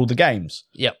is for all the games.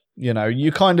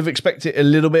 You kind of expect it a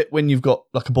little bit when you've got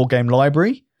like a board game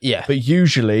library. But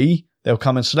usually they'll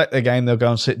come and select their game, they'll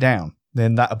go and sit down.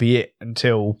 Then that'll be it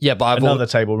until another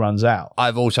table runs out.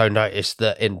 I've also noticed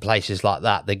that in places like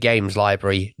that, the games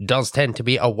library does tend to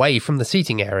be away from the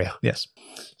seating area. Yes.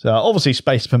 So obviously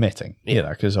space permitting,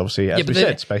 because obviously, as we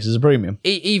said, space is a premium.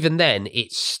 Even then,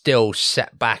 it's still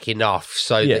set back enough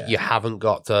so that you haven't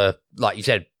got to, like you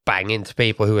said, bang into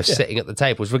people who are sitting at the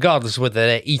tables. Regardless of whether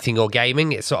they're eating or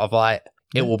gaming, it's sort of like,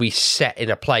 it will be set in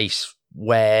a place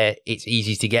where it's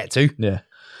easy to get to.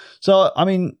 So, I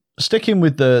mean, sticking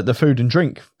with the food and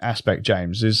drink aspect,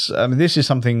 James, this is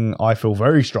something I feel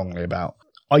very strongly about.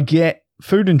 I get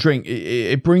food and drink,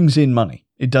 it brings in money.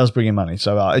 It does bring in money.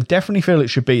 So I definitely feel it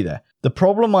should be there. The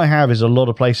problem I have is a lot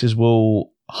of places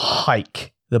will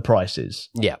hike the prices.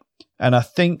 And I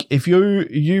think if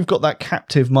you've got that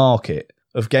captive market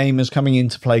of gamers coming in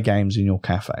to play games in your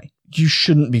cafe, you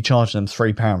shouldn't be charging them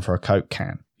 £3 for a Coke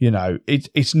can.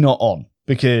 It's not on.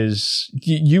 Because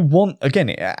you want, again,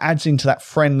 it adds into that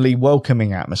friendly,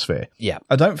 welcoming atmosphere.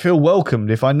 I don't feel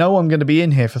welcomed if I know I'm going to be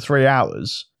in here for 3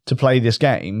 hours to play this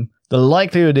game. The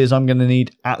likelihood is I'm going to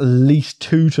need at least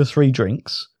 2 to 3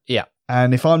 drinks.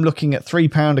 And if I'm looking at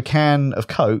 £3 a can of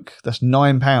Coke, that's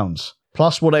 £9.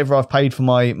 Plus whatever I've paid for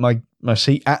my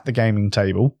seat at the gaming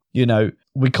table.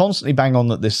 We constantly bang on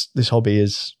that this hobby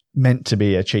is meant to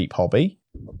be a cheap hobby.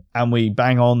 and we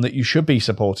bang on that you should be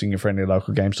supporting your friendly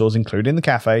local game stores, including the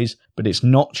cafes, but it's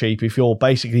not cheap if you're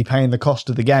basically paying the cost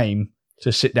of the game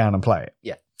to sit down and play it.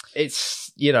 Yeah.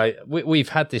 It's, we've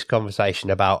had this conversation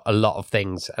about a lot of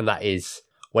things, and that is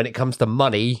when it comes to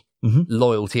money,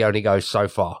 loyalty only goes so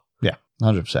far. Yeah,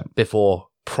 100%. Before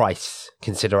price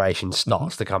consideration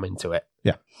starts to come into it.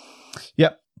 Yeah.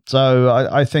 Yeah. So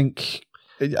I think...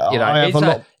 you've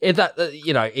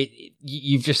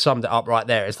just summed it up right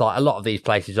there. It's like a lot of these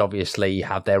places obviously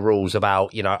have their rules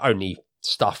about, only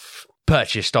stuff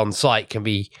purchased on site can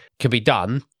be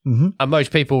done, and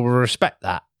most people will respect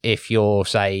that. If you're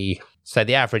say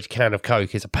the average can of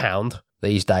Coke is £1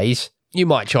 these days, you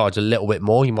might charge a little bit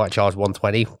more. You might charge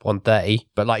 $1.20, $1.30,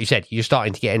 but like you said, you're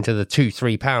starting to get into the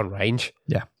 £2-3 range.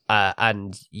 Yeah.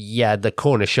 The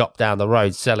corner shop down the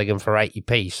road selling them for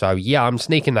 80p. So I'm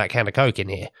sneaking that can of Coke in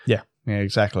here. Yeah,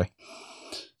 exactly.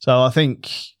 So I think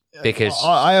because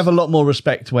I have a lot more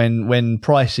respect when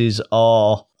prices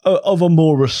are of a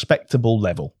more respectable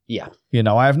level. Yeah.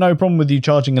 I have no problem with you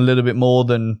charging a little bit more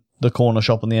than the corner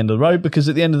shop on the end of the road, because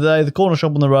at the end of the day, the corner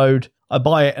shop on the road, I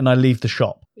buy it and I leave the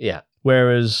shop. Yeah.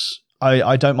 Whereas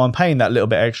I don't mind paying that little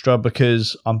bit extra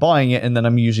because I'm buying it and then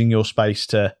I'm using your space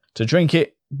to drink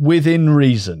it within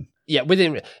reason. Yeah,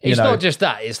 within. It's not just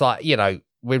that. It's like,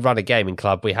 we run a gaming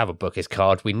club. We have a Booker's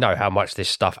card. We know how much this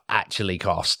stuff actually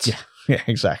costs. Yeah,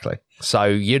 exactly. So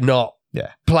you're not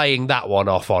playing that one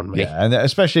off on me. Yeah, and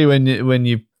especially when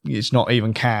you it's not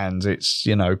even cans. It's,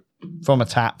 from a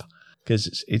tap,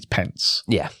 because it's pence.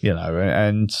 Yeah.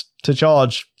 And to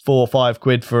charge £4 or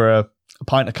 £5 for a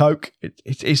pint of Coke,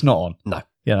 it's not on. No. At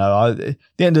the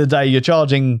end of the day, you're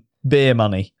charging beer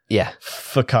money. Yeah.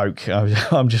 For Coke.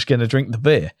 I'm just going to drink the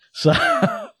beer. So,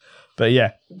 but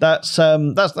yeah, that's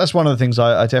one of the things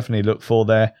I definitely look for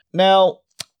there. Now,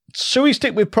 should we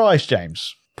stick with price,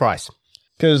 James? Price.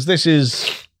 Because this is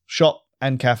shop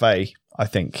and cafe, I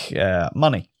think.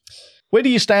 Money. Where do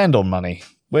you stand on money?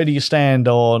 Where do you stand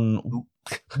on...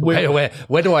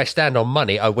 Where do I stand on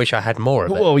money? I wish I had more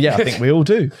of it. Well, yeah, I think we all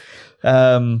do.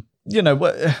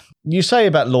 What you say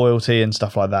about loyalty and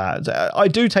stuff like that. I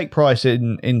do take price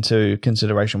into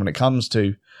consideration when it comes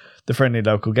to the friendly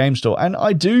local game store, and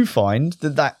I do find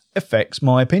that affects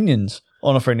my opinions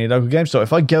on a friendly local game store.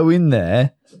 If I go in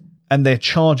there and they're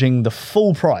charging the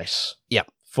full price,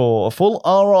 for a full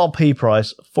RRP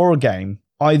price for a game,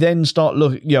 I then start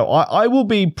looking. I will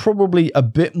be probably a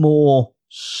bit more.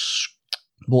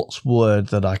 What's word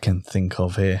that I can think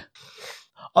of here?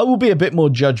 I will be a bit more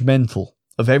judgmental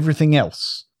of everything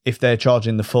else if they're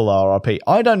charging the full RRP.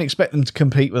 I don't expect them to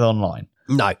compete with online.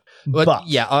 No. But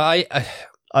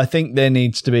I think there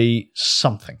needs to be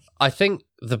something. I think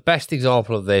the best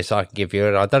example of this I can give you,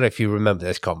 and I don't know if you remember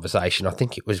this conversation, I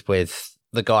think it was with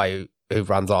the guy who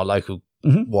runs our local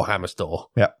Warhammer store.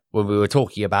 Yeah. When we were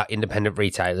talking about independent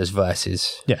retailers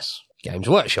versus Games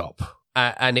Workshop.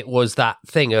 And it was that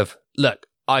thing of, look,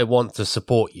 I want to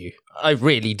support you. I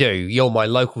really do. You're my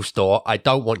local store. I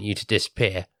don't want you to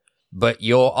disappear. But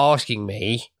you're asking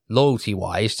me,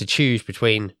 loyalty-wise, to choose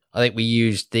between... I think we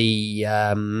used the...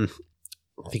 I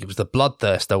think it was the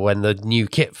Bloodthirster when the new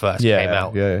kit first came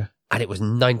out. Yeah. And it was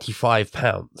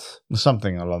 £95.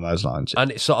 Something along those lines. And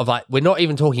it's sort of like, we're not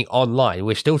even talking online.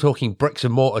 We're still talking bricks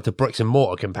and mortar to bricks and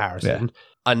mortar comparison.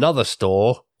 Yeah. Another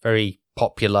store, very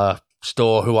popular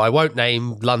store, who I won't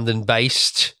name,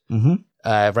 London-based,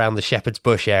 around the Shepherd's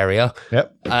Bush area,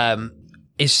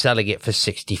 is selling it for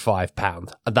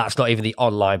 £65. And that's not even the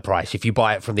online price. If you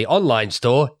buy it from the online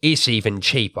store, it's even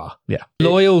cheaper. Yeah.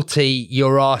 Loyalty,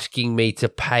 you're asking me to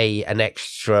pay an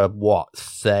extra,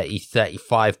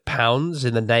 £35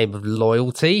 in the name of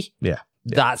loyalty? Yeah.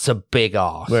 That's a big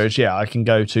ask. Whereas, I can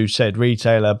go to said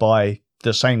retailer, buy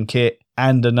the same kit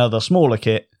and another smaller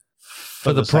kit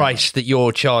for the price that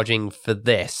you're charging for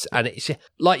this. And it's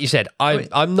like you said,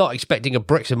 I'm not expecting a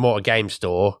bricks and mortar game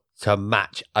store to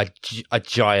match a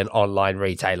giant online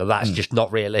retailer. That's just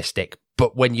not realistic.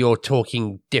 But when you're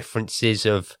talking differences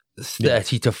of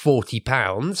 £30 to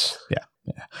 £40... Yeah.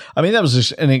 I mean, that was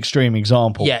just an extreme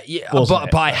example. Yeah,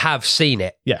 but I have seen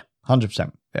it. Yeah,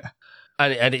 100%. Yeah.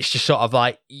 And it's just sort of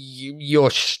like,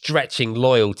 you're stretching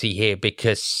loyalty here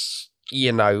because,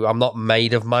 I'm not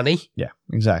made of money. Yeah,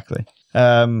 exactly.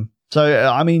 So,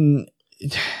 I mean,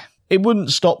 it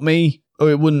wouldn't stop me, or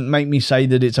it wouldn't make me say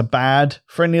that it's a bad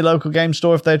friendly local game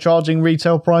store if they're charging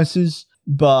retail prices,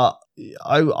 but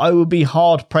I would be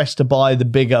hard pressed to buy the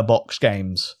bigger box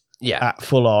games at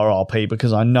full RRP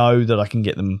because I know that I can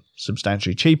get them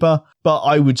substantially cheaper, but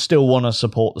I would still want to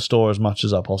support the store as much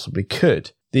as I possibly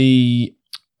could. It's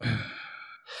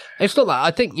not that.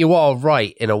 I think you are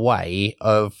right in a way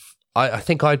of, I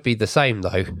think I'd be the same,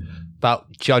 though, about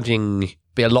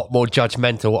be a lot more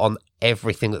judgmental on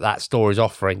everything that store is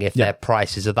offering if their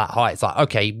prices are that high. It's like,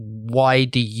 okay, why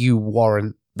do you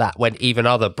warrant that when even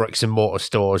other bricks and mortar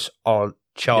stores aren't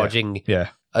charging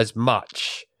as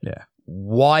much? Yeah.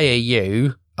 Why are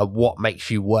you, and what makes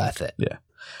you worth it? Yeah.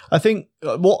 I think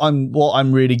what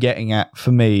I'm really getting at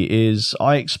for me is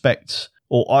I expect,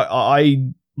 or I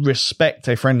respect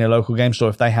a friendly local game store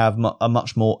if they have a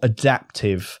much more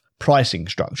adaptive pricing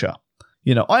structure.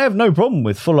 You know, I have no problem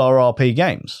with full RRP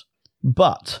games,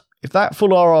 but if that full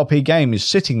RRP game is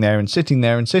sitting there and sitting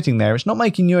there and sitting there, it's not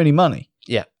making you any money.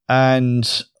 Yeah. And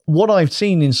what I've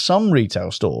seen in some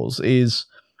retail stores is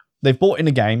they've bought in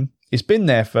a game, it's been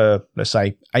there for, let's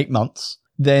say, 8 months,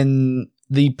 then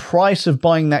the price of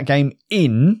buying that game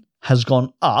in has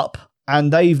gone up,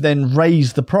 and they've then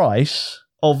raised the price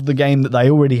of the game that they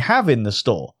already have in the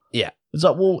store. Yeah. It's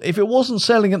like, well, if it wasn't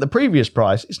selling at the previous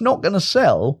price, it's not going to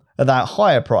sell at that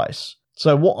higher price.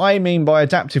 So what I mean by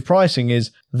adaptive pricing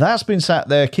is that's been sat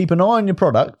there, keep an eye on your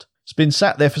product. It's been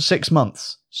sat there for 6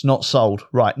 months. It's not sold.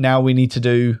 Right, now we need to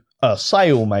do a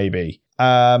sale maybe.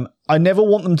 I never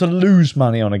want them to lose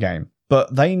money on a game,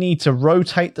 but they need to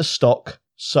rotate the stock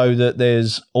so that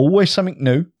there's always something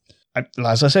new.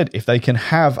 As I said, if they can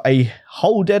have a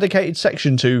whole dedicated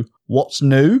section to what's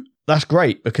new, that's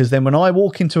great, because then when I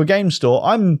walk into a game store,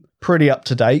 I'm pretty up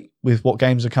to date with what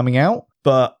games are coming out,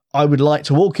 but I would like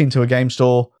to walk into a game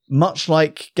store much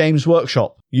like Games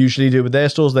Workshop usually do with their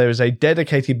stores. There is a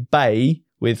dedicated bay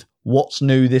with what's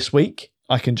new this week.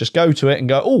 I can just go to it and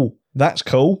go, oh, that's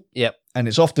cool. Yep. And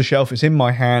it's off the shelf, it's in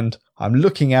my hand, I'm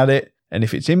looking at it, and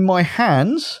if it's in my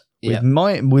hands,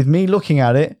 with me looking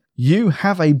at it, you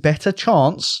have a better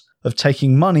chance of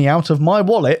taking money out of my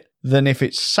wallet than if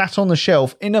it's sat on the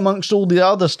shelf in amongst all the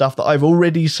other stuff that I've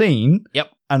already seen.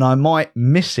 Yep. And I might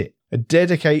miss it. A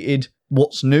dedicated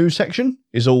what's new section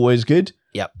is always good.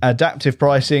 Yep. Adaptive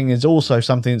pricing is also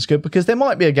something that's good, because there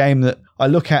might be a game that I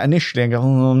look at initially and go,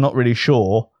 oh, I'm not really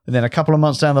sure. And then a couple of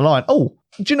months down the line, oh,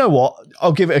 do you know what?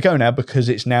 I'll give it a go now because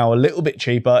it's now a little bit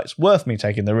cheaper. It's worth me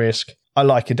taking the risk. I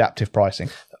like adaptive pricing.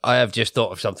 I have just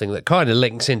thought of something that kind of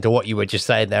links into what you were just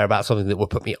saying there about something that would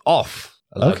put me off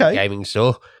a local gaming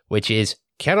store, which is,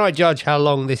 can I judge how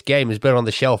long this game has been on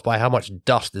the shelf by how much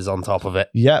dust is on top of it?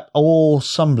 Yep, or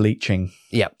sun bleaching.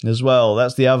 Yep. As well.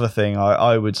 That's the other thing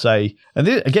I would say. And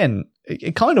again,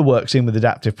 it kind of works in with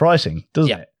adaptive pricing,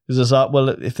 doesn't it? Because it's like, well,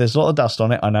 if there's a lot of dust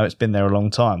on it, I know it's been there a long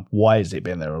time. Why has it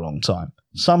been there a long time?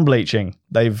 Sun bleaching.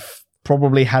 They've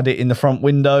probably had it in the front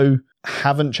window,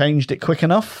 haven't changed it quick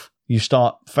enough. You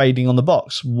start fading on the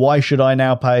box. Why should I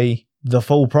now pay the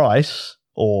full price,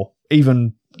 or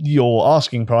even your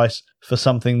asking price, for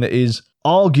something that is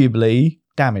arguably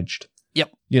damaged?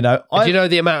 Yep. You know, do you know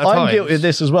the amount of times? I'm guilty of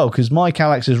this as well, because my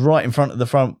Kallax is right in front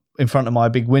of my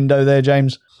big window there,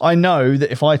 James. I know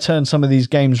that if I turn some of these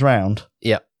games round,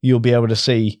 you'll be able to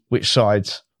see which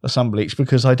sides are sun bleached,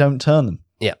 because I don't turn them.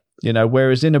 Yeah. You know,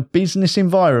 whereas in a business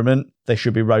environment, they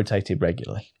should be rotated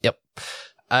regularly. Yep.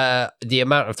 The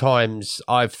amount of times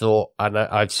I've thought, and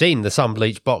I've seen the sun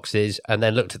bleached boxes and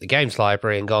then looked at the games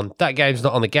library and gone, that game's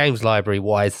not on the games library.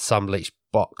 Why is the sun bleached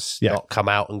box not come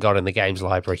out and gone in the games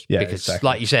library? Yeah, because exactly.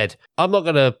 Like you said, I'm not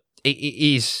going to, it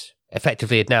is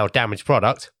effectively a now damaged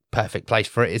product. Perfect place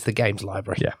for it is the games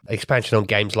library. Yeah. Expansion on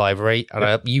games library,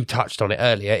 and you touched on it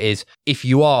earlier, is if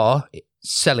you are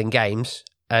selling games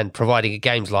and providing a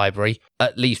games library,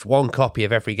 at least one copy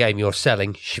of every game you're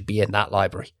selling should be in that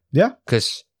library. Yeah.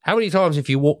 Because how many times have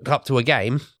you walked up to a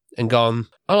game and gone,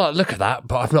 oh, like, look at that,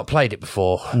 but I've not played it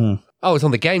before. Oh, it's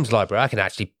on the games library. I can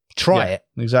actually try it.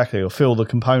 Exactly. Or feel the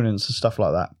components and stuff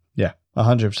like that. Yeah,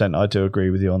 100%. I do agree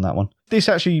with you on that one. This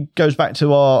actually goes back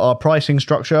to our pricing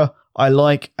structure. I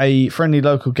like a friendly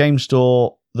local game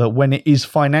store that when it is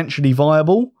financially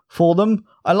viable for them,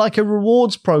 I like a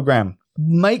rewards program.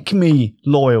 Make me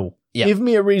loyal. Yeah. Give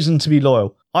me a reason to be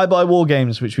loyal. I Buy War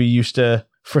Games, which we used to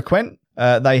frequent.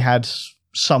 They had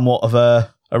somewhat of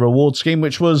a reward scheme,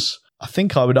 which was, I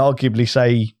think I would arguably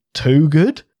say, too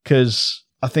good, because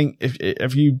I think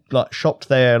if you like shopped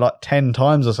there like 10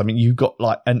 times or something, you got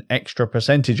like an extra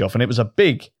percentage off, and it was a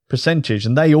big percentage,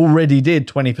 and they already did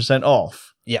 20%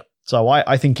 off. Yep. So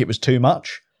I think it was too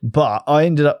much, but I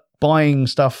ended up buying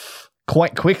stuff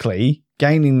quite quickly,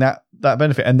 gaining that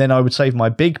benefit, and then I would save my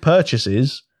big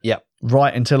purchases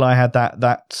right until I had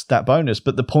that bonus.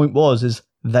 But the point is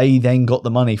they then got the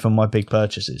money from my big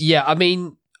purchases. Yeah, I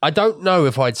mean, I don't know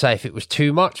if I'd say if it was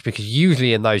too much, because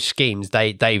usually in those schemes,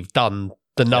 they've done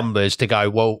the numbers to go,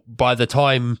 well, by the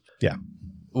time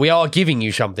we are giving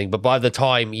you something, but by the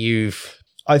time you've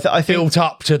built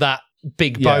up to that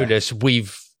big bonus,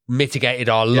 we've mitigated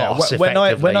our loss. When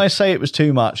I say it was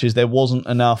too much, is there wasn't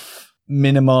enough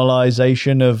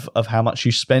minimalisation of how much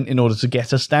you spent in order to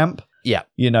get a stamp. Yeah.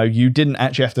 You didn't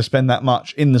actually have to spend that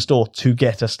much in the store to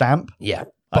get a stamp. Yeah.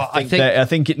 But I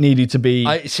think it needed to be.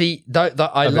 I see.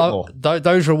 I love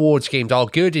those reward schemes are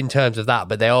good in terms of that,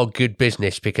 but they are good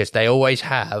business because they always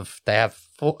have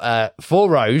 4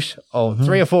 rows or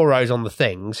 3 or 4 rows on the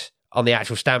things on the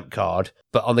actual stamp card,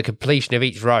 but on the completion of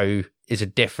each row is a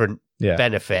different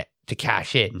benefit to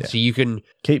cash in. Yeah. So you can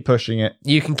keep pushing it.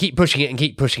 You can keep pushing it and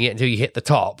keep pushing it until you hit the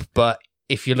top. But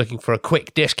if you're looking for a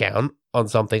quick discount on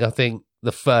something, I think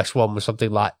the first one was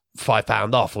something like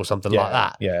 £5 off or something like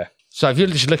that. Yeah. So if you're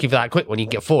just looking for that quick one, you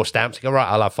can get 4 stamps. You go, right,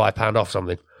 I'll have £5 off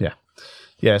something. Yeah.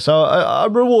 Yeah. So a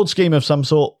reward scheme of some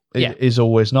sort is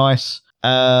always nice.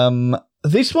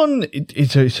 This one,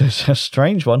 it's a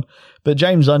strange one, but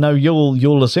James, I know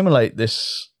you'll assimilate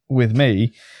this with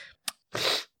me.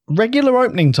 Regular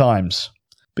opening times,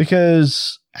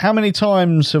 because how many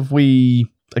times have we?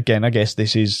 Again, I guess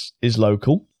this is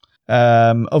local.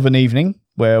 Of an evening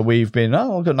where we've been,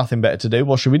 I've got nothing better to do.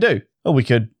 What should we do? Well, we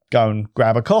could go and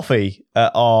grab a coffee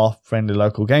at our friendly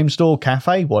local game store,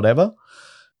 cafe, whatever.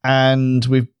 And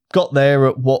we've got there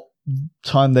at what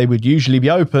time they would usually be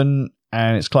open,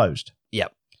 and it's closed.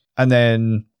 Yep. And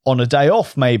then on a day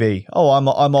off, maybe. I'm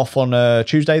off on a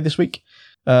Tuesday this week.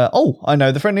 I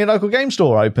know the friendly local game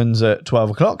store opens at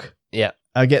 12 o'clock. Yeah.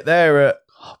 I get there at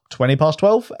 20 past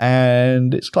 12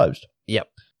 and it's closed. Yep.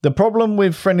 The problem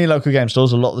with friendly local game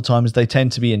stores a lot of the time is they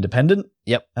tend to be independent.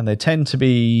 Yep. And they tend to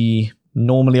be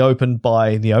normally opened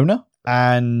by the owner,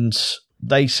 and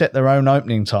they set their own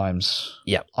opening times.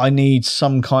 Yep. I need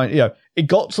some kind, it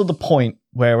got to the point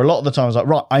where a lot of the time I was like,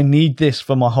 right, I need this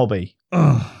for my hobby.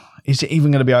 Ugh, is it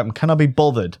even going to be open? Can I be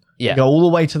bothered to go all the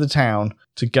way to the town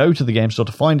to go to the game store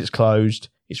to find it's closed?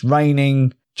 It's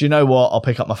raining. Do you know what? I'll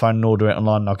pick up my phone and order it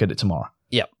online and I'll get it tomorrow.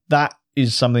 Yep. That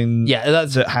is something that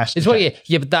has to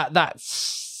change. But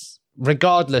that's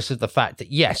regardless of the fact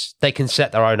that, yes, they can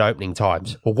set their own opening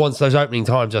times. But once those opening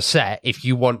times are set, if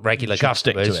you want regular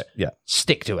customers, stick to it. Yeah.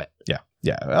 Stick to it. Yeah.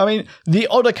 Yeah. I mean, the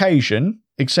odd occasion,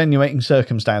 extenuating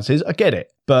circumstances, I get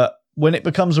it. But when it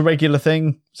becomes a regular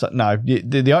thing, it's like, no,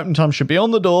 the opening time should be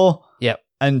on the door. Yep.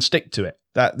 And stick to it.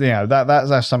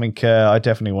 That's something I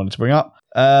definitely wanted to bring up.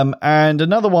 And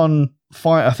another one,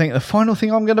 I think the final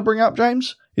thing I'm going to bring up,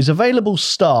 James, is available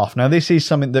staff. Now, this is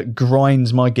something that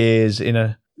grinds my gears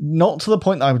not to the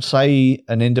point that I would say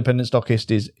an independent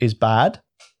stockist is bad,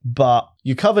 but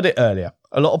you covered it earlier.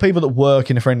 A lot of people that work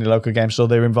in a friendly local game store,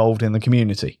 they're involved in the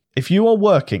community. If you are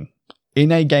working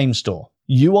in a game store,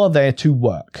 you are there to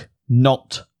work,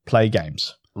 not play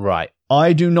games. Right.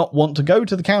 I do not want to go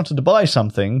to the counter to buy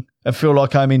something and feel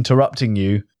like I'm interrupting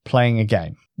you playing a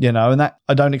game. And that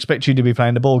I don't expect you to be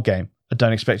playing a board game. I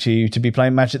don't expect you to be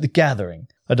playing Magic the Gathering.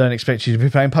 I don't expect you to be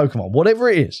playing Pokemon. Whatever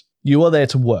it is, you are there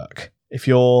to work. If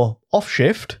you're off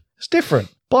shift, it's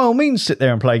different. By all means, sit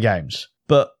there and play games.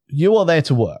 But you are there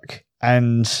to work.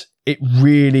 And it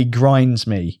really grinds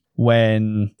me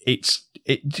when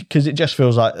because it just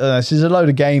feels like this is a load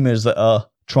of gamers that are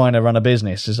trying to run a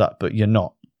business. It's like, but you're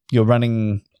not. You're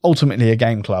running ultimately a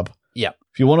game club. Yeah.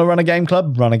 If you want to run a game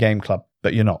club, run a game club.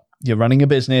 But you're not. You're running a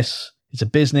business. It's a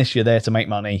business. You're there to make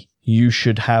money. You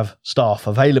should have staff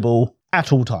available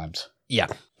at all times. Yeah.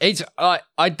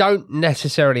 I don't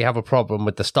necessarily have a problem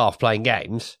with the staff playing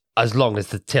games as long as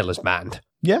the till is manned.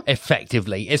 Yeah.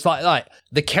 Effectively. It's like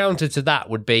the counter to that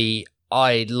would be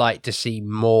I'd like to see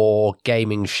more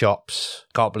gaming shops,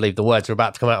 can't believe the words are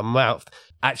about to come out of my mouth,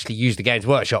 actually use the Games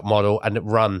Workshop model and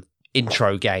run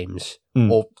intro games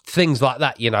or things like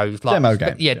that, like demo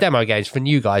games. Yeah, demo games for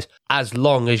new guys, as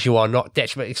long as you are not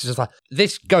detrimental. It's just like,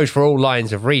 this goes for all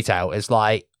lines of retail. It's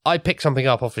like, I pick something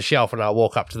up off the shelf and I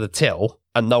walk up to the till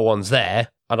and no one's there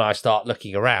and I start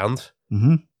looking around.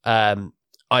 Mm-hmm.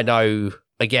 I know,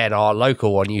 again, our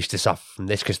local one used to suffer from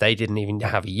this because they didn't even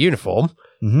have a uniform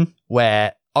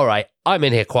where, all right, I'm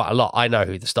in here quite a lot. I know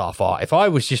who the staff are. If I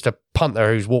was just a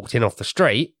punter who's walked in off the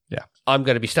street, I'm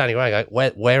going to be standing around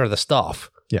going, where are the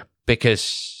staff? Yeah.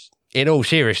 Because in all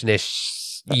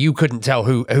seriousness, you couldn't tell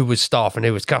who was staff and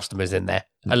who was customers in there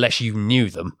unless you knew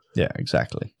them. Yeah,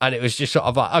 exactly. And it was just sort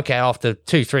of like, okay, after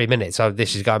 2-3 minutes,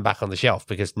 this is going back on the shelf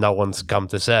because no one's come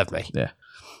to serve me. Yeah.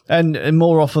 And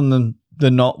more often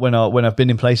than not, when I've been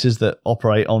in places that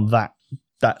operate on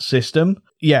that system,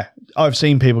 I've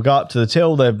seen people go up to the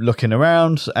till, they're looking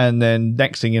around, and then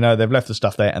next thing you know, they've left the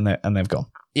stuff there and they've gone.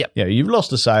 Yeah. Yeah, you've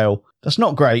lost a sale. That's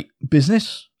not great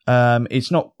business.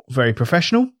 It's not very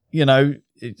professional.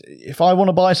 If I want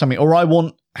to buy something or I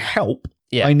want help,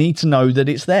 I need to know that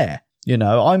it's there. You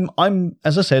know, I'm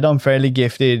as I said, I'm fairly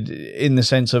gifted in the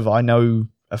sense of I know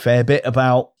a fair bit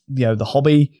about, you know, the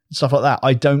hobby, stuff like that.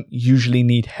 I don't usually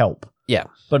need help. Yeah.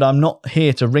 But I'm not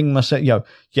here to ring myself. You know,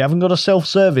 you haven't got a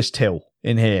self-service till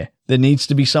in here. There needs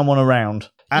to be someone around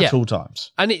at all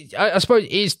times. And I suppose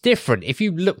it's different. If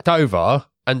you looked over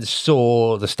and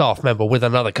saw the staff member with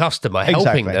another customer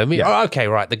helping them, oh, okay,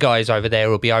 right, the guys over there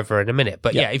will be over in a minute.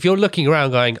 But if you're looking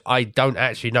around going, I don't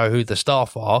actually know who the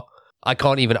staff are, I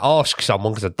can't even ask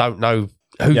someone because I don't know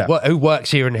who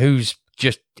works here and who's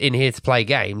just in here to play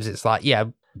games. It's like,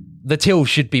 the till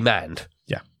should be manned.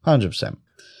 Yeah, 100%.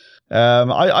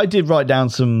 I did write down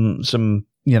some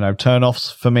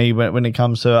turn-offs for me when it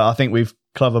comes to, I think we've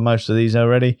covered most of these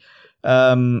already.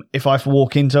 If I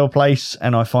walk into a place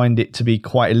and I find it to be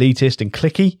quite elitist and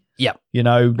cliquey, you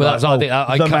know,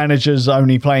 the manager's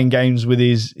only playing games with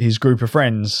his group of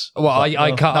friends. Well,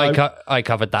 I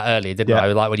covered that earlier, didn't I?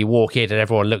 Like when you walk in and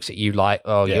everyone looks at you like,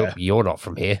 oh, you're not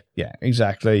from here. Yeah,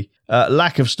 exactly.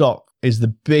 Lack of stock is the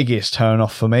biggest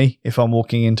turn-off for me if I'm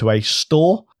walking into a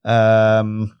store.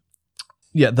 The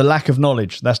lack of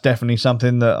knowledge. That's definitely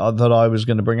something that I was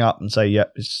going to bring up and say,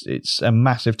 it's a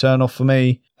massive turn-off for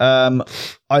me.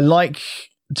 I like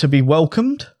to be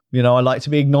welcomed. You know, I like to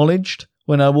be acknowledged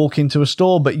when I walk into a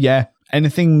store. But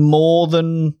anything more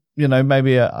than, you know,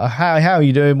 maybe how are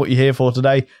you doing, what you here for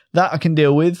today, that I can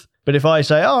deal with. But if I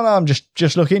say, oh, no, I'm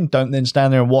just looking, don't then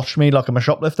stand there and watch me like I'm a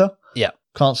shoplifter. Yeah.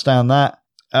 Can't stand that.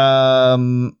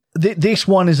 This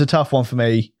one is a tough one for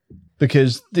me,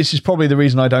 because this is probably the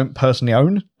reason I don't personally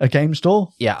own a game store.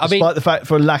 Yeah, despite the fact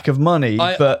for lack of money,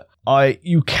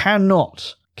 you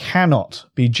cannot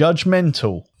be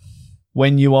judgmental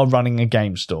when you are running a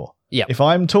game store. Yeah. If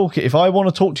I want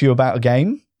to talk to you about a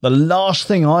game, the last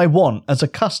thing I want as a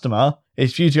customer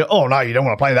is for you to go, oh no, you don't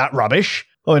want to play that rubbish.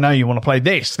 Oh no, you want to play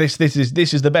this. This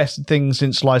is the best thing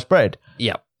since sliced bread.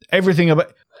 Yeah. Everything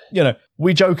about, you know,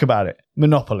 we joke about it.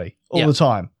 Monopoly all the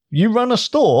time. You run a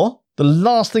store, the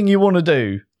last thing you want to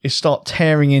do is start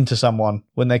tearing into someone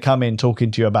when they come in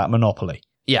talking to you about Monopoly.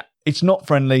 Yeah. It's not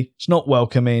friendly. It's not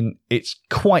welcoming. It's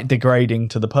quite degrading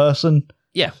to the person.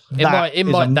 Yeah.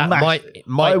 It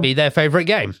might be their favourite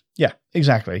game. Yeah,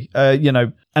 exactly. You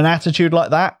know, an attitude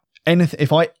like that,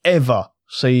 if I ever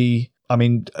see, I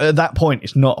mean, at that point,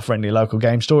 it's not a friendly local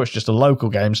game store. It's just a local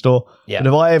game store. Yeah. But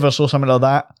if I ever saw something like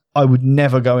that, I would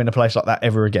never go in a place like that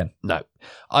ever again. No.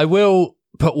 I will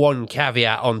put one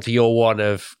caveat onto your one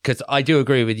of, because I do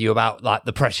agree with you about like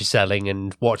the pressure selling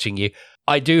and watching you.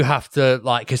 I do have to,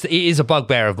 like, because it is a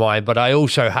bugbear of mine, but I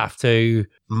also have to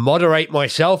moderate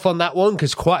myself on that one,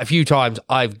 because quite a few times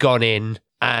I've gone in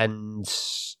and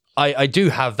I do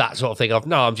have that sort of thing of,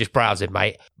 no, I'm just browsing,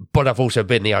 mate. But I've also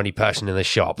been the only person in the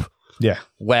shop. Yeah.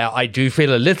 Where I do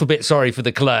feel a little bit sorry for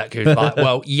the clerk who's like,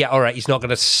 well, yeah, all right, he's not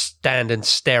going to stand and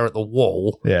stare at the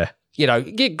wall. Yeah. You know,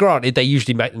 granted, they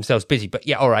usually make themselves busy, but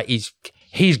yeah, all right,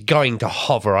 he's going to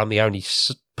hover. I'm the only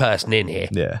person in here.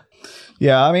 Yeah.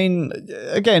 Yeah, I mean,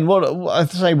 again, what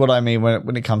I mean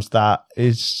when it comes to that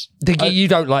is... You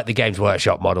don't like the Games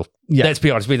Workshop model. Yeah. Let's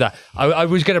be honest with that. I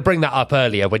was going to bring that up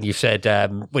earlier when you said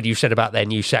about their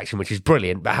new section, which is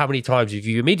brilliant, but how many times have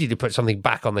you immediately put something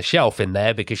back on the shelf in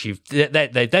there because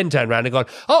they then turned around and gone,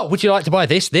 oh, would you like to buy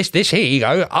this, here you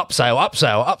go,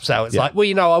 upsell. It's like, well,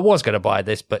 you know, I was going to buy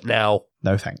this, but now...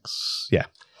 No thanks. Yeah.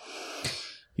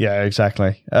 Yeah,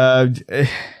 exactly.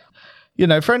 You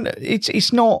know, friend,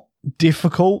 it's not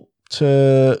difficult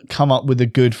to come up with a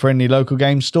good friendly local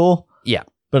game store. Yeah.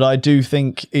 But I do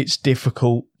think it's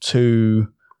difficult to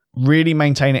really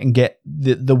maintain it and get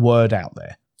the word out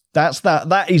there.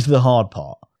 That is the hard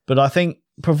part. But I think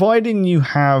providing you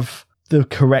have the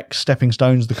correct stepping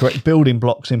stones, the correct building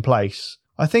blocks in place,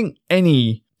 I think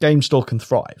any game store can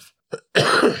thrive.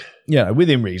 You know,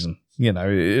 within reason. You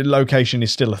know, location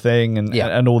is still a thing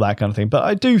and all that kind of thing. But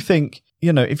I do think,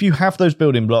 you know, if you have those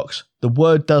building blocks, the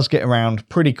word does get around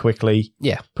pretty quickly.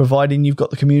 Yeah. Providing you've got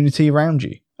the community around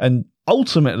you. And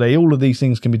ultimately, all of these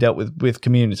things can be dealt with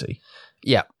community.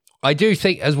 Yeah. I do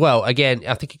think as well, again,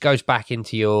 I think it goes back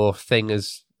into your thing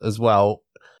as well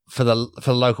for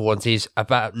the local ones, is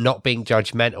about not being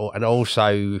judgmental, and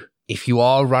also if you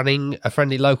are running a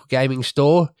friendly local gaming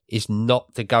store, is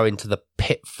not to go into the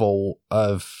pitfall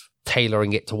of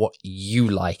tailoring it to what you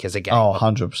like as a gamer. Oh,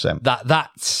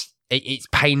 100%. It's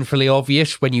painfully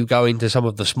obvious when you go into some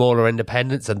of the smaller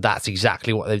independents, and that's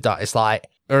exactly what they've done. It's like,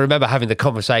 I remember having the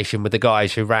conversation with the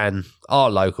guys who ran our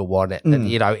local one, and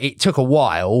you know, it took a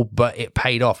while, but it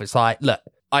paid off. It's like, look,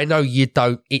 I know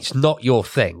it's not your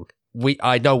thing.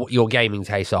 I know what your gaming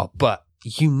tastes are, but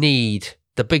you need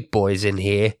the big boys in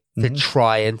here to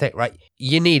try and think, right?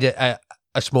 You need a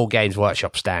small Games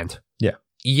Workshop stand.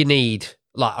 you need,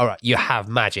 like, all right, you have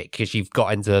Magic because you've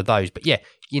got into those. But yeah,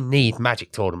 you need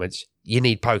Magic tournaments. You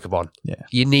need Pokemon. Yeah.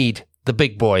 You need the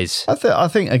big boys. I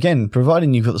think, again,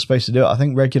 providing you've got the space to do it, I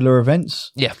think regular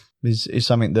events is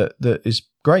something that is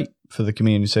great for the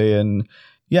community. And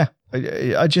yeah,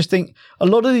 I just think a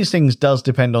lot of these things does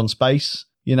depend on space.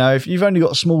 You know, if you've only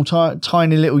got a small,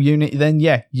 tiny little unit, then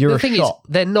yeah, you're a shop. The thing is,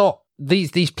 they're not,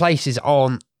 these places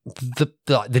aren't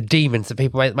the demons that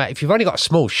people make. If you've only got a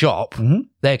small shop,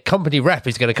 their company rep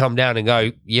is going to come down and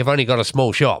go, you've only got a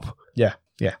small shop. Yeah,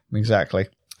 exactly.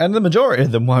 And the majority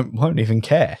of them won't even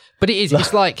care. But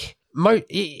it's like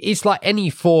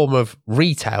any form of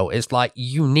retail. It's like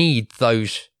you need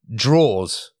those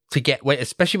draws to get,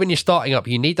 especially when you're starting up,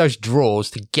 you need those draws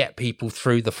to get people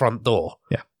through the front door.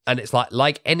 Yeah. And it's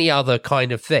like any other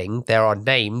kind of thing, there are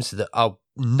names that are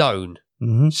known.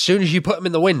 As soon as you put them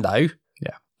in the window,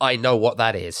 I know what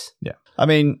that is. Yeah. I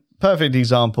mean, perfect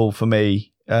example for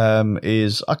me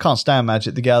is I can't stand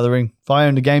Magic the Gathering. If I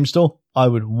owned a game store, I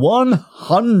would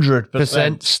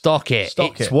 100% stock it.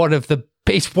 It's one of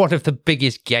the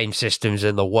biggest game systems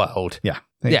in the world. Yeah,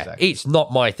 exactly. Yeah, it's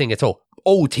not my thing at all.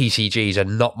 All TCGs are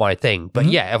not my thing. But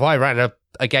yeah, if I ran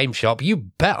a game shop, you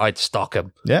bet I'd stock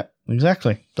them. Yeah,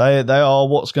 exactly. They are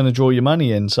what's going to draw your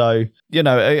money in. So, you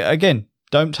know, again,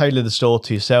 don't tailor the store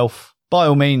to yourself. By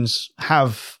all means,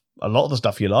 have a lot of the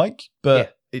stuff you like,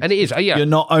 but and it is. You're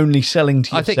not only selling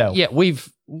to yourself. I think,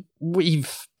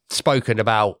 we've spoken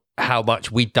about how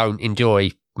much we don't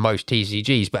enjoy most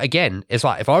TCGs, but again, it's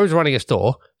like if I was running a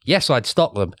store, yes, I'd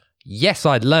stock them. Yes,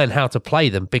 I'd learn how to play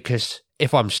them because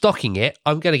if I'm stocking it,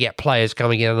 I'm going to get players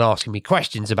coming in and asking me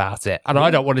questions about it, and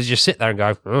I don't want to just sit there and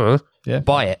go,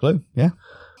 buy it.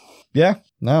 Yeah.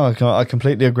 No, I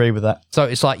completely agree with that. So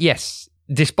it's like, yes.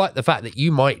 Despite the fact that you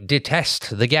might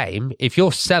detest the game, if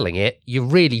you're selling it, you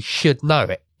really should know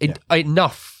it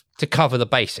enough to cover the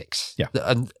basics. Yeah,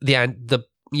 and the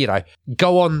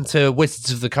go on to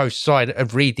Wizards of the Coast side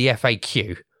and read the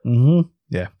FAQ.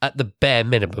 Yeah, at the bare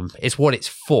minimum, it's what it's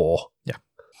for. Yeah,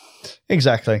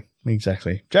 exactly.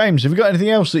 James, have you got anything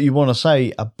else that you want to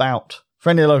say about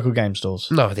friendly local game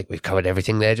stores? No, I think we've covered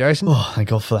everything there, Jason. Oh, thank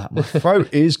God for that. My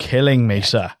throat is killing me,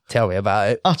 sir. Tell me about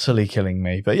it. Utterly killing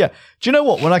me. But yeah, do you know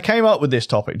what? When I came up with this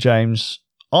topic, James,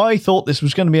 I thought this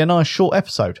was going to be a nice short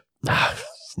episode.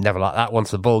 It's never like that once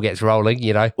the ball gets rolling,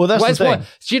 you know. Well, that's the thing.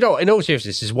 Do you know, in all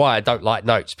seriousness, this is why I don't like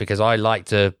notes, because I like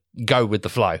to go with the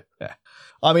flow. Yeah.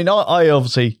 I mean, I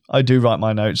obviously do write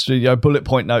my notes, bullet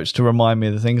point notes to remind me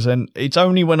of the things. And it's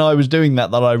only when I was doing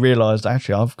that I realised,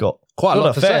 actually, I've got quite a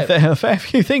lot to say. A fair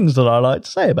few things that I like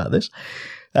to say about this.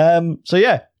 So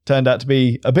yeah, turned out to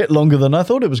be a bit longer than I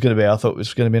thought it was going to be. I thought it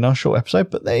was going to be a nice short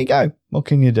episode, but there you go. What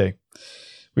can you do?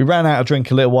 We ran out of drink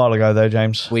a little while ago though,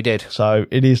 James. We did. So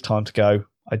it is time to go.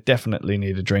 I definitely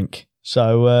need a drink.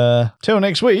 So till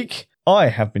next week, I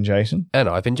have been Jason. And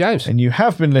I've been James. And you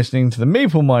have been listening to the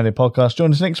Meeple Minded podcast.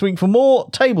 Join us next week for more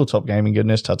tabletop gaming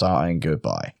goodness. Ta-ta and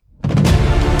goodbye.